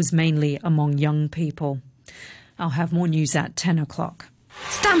Hancock, said it was mainly among young people. I'll have more news at 10 o'clock.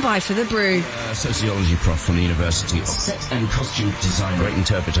 Stand by for the brew. Sociology prof from the University of Set and Costume Design, great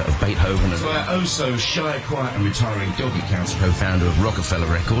interpreter of Beethoven, as well also shy, quiet and retiring Doggy Counts, co-founder of Rockefeller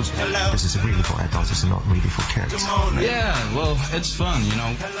Records. Hello. This is really for adults, it's not really for kids. Yeah, well, it's fun,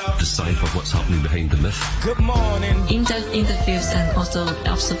 decipher what's happening behind the myth. Good morning. In-depth interviews and also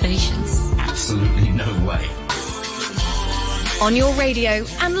observations. Absolutely no way. On your radio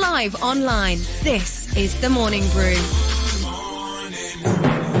and live online, this is The Morning Brew.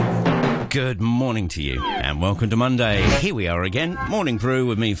 Good morning to you, and welcome to Monday. Here we are again, Morning Brew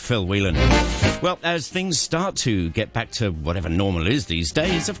with me, Phil Whelan. Well, as things start to get back to whatever normal is these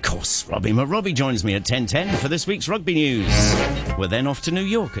days, of course, Robbie McRobbie joins me at 10:10 for this week's rugby news. We're then off to New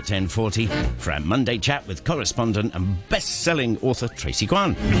York at 10:40 for our Monday chat with correspondent and best-selling author Tracy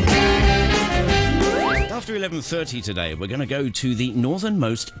Kwan. After 11:30 today, we're going to go to the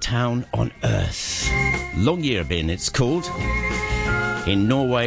northernmost town on Earth. Longyearbyen, it's called, in Norway.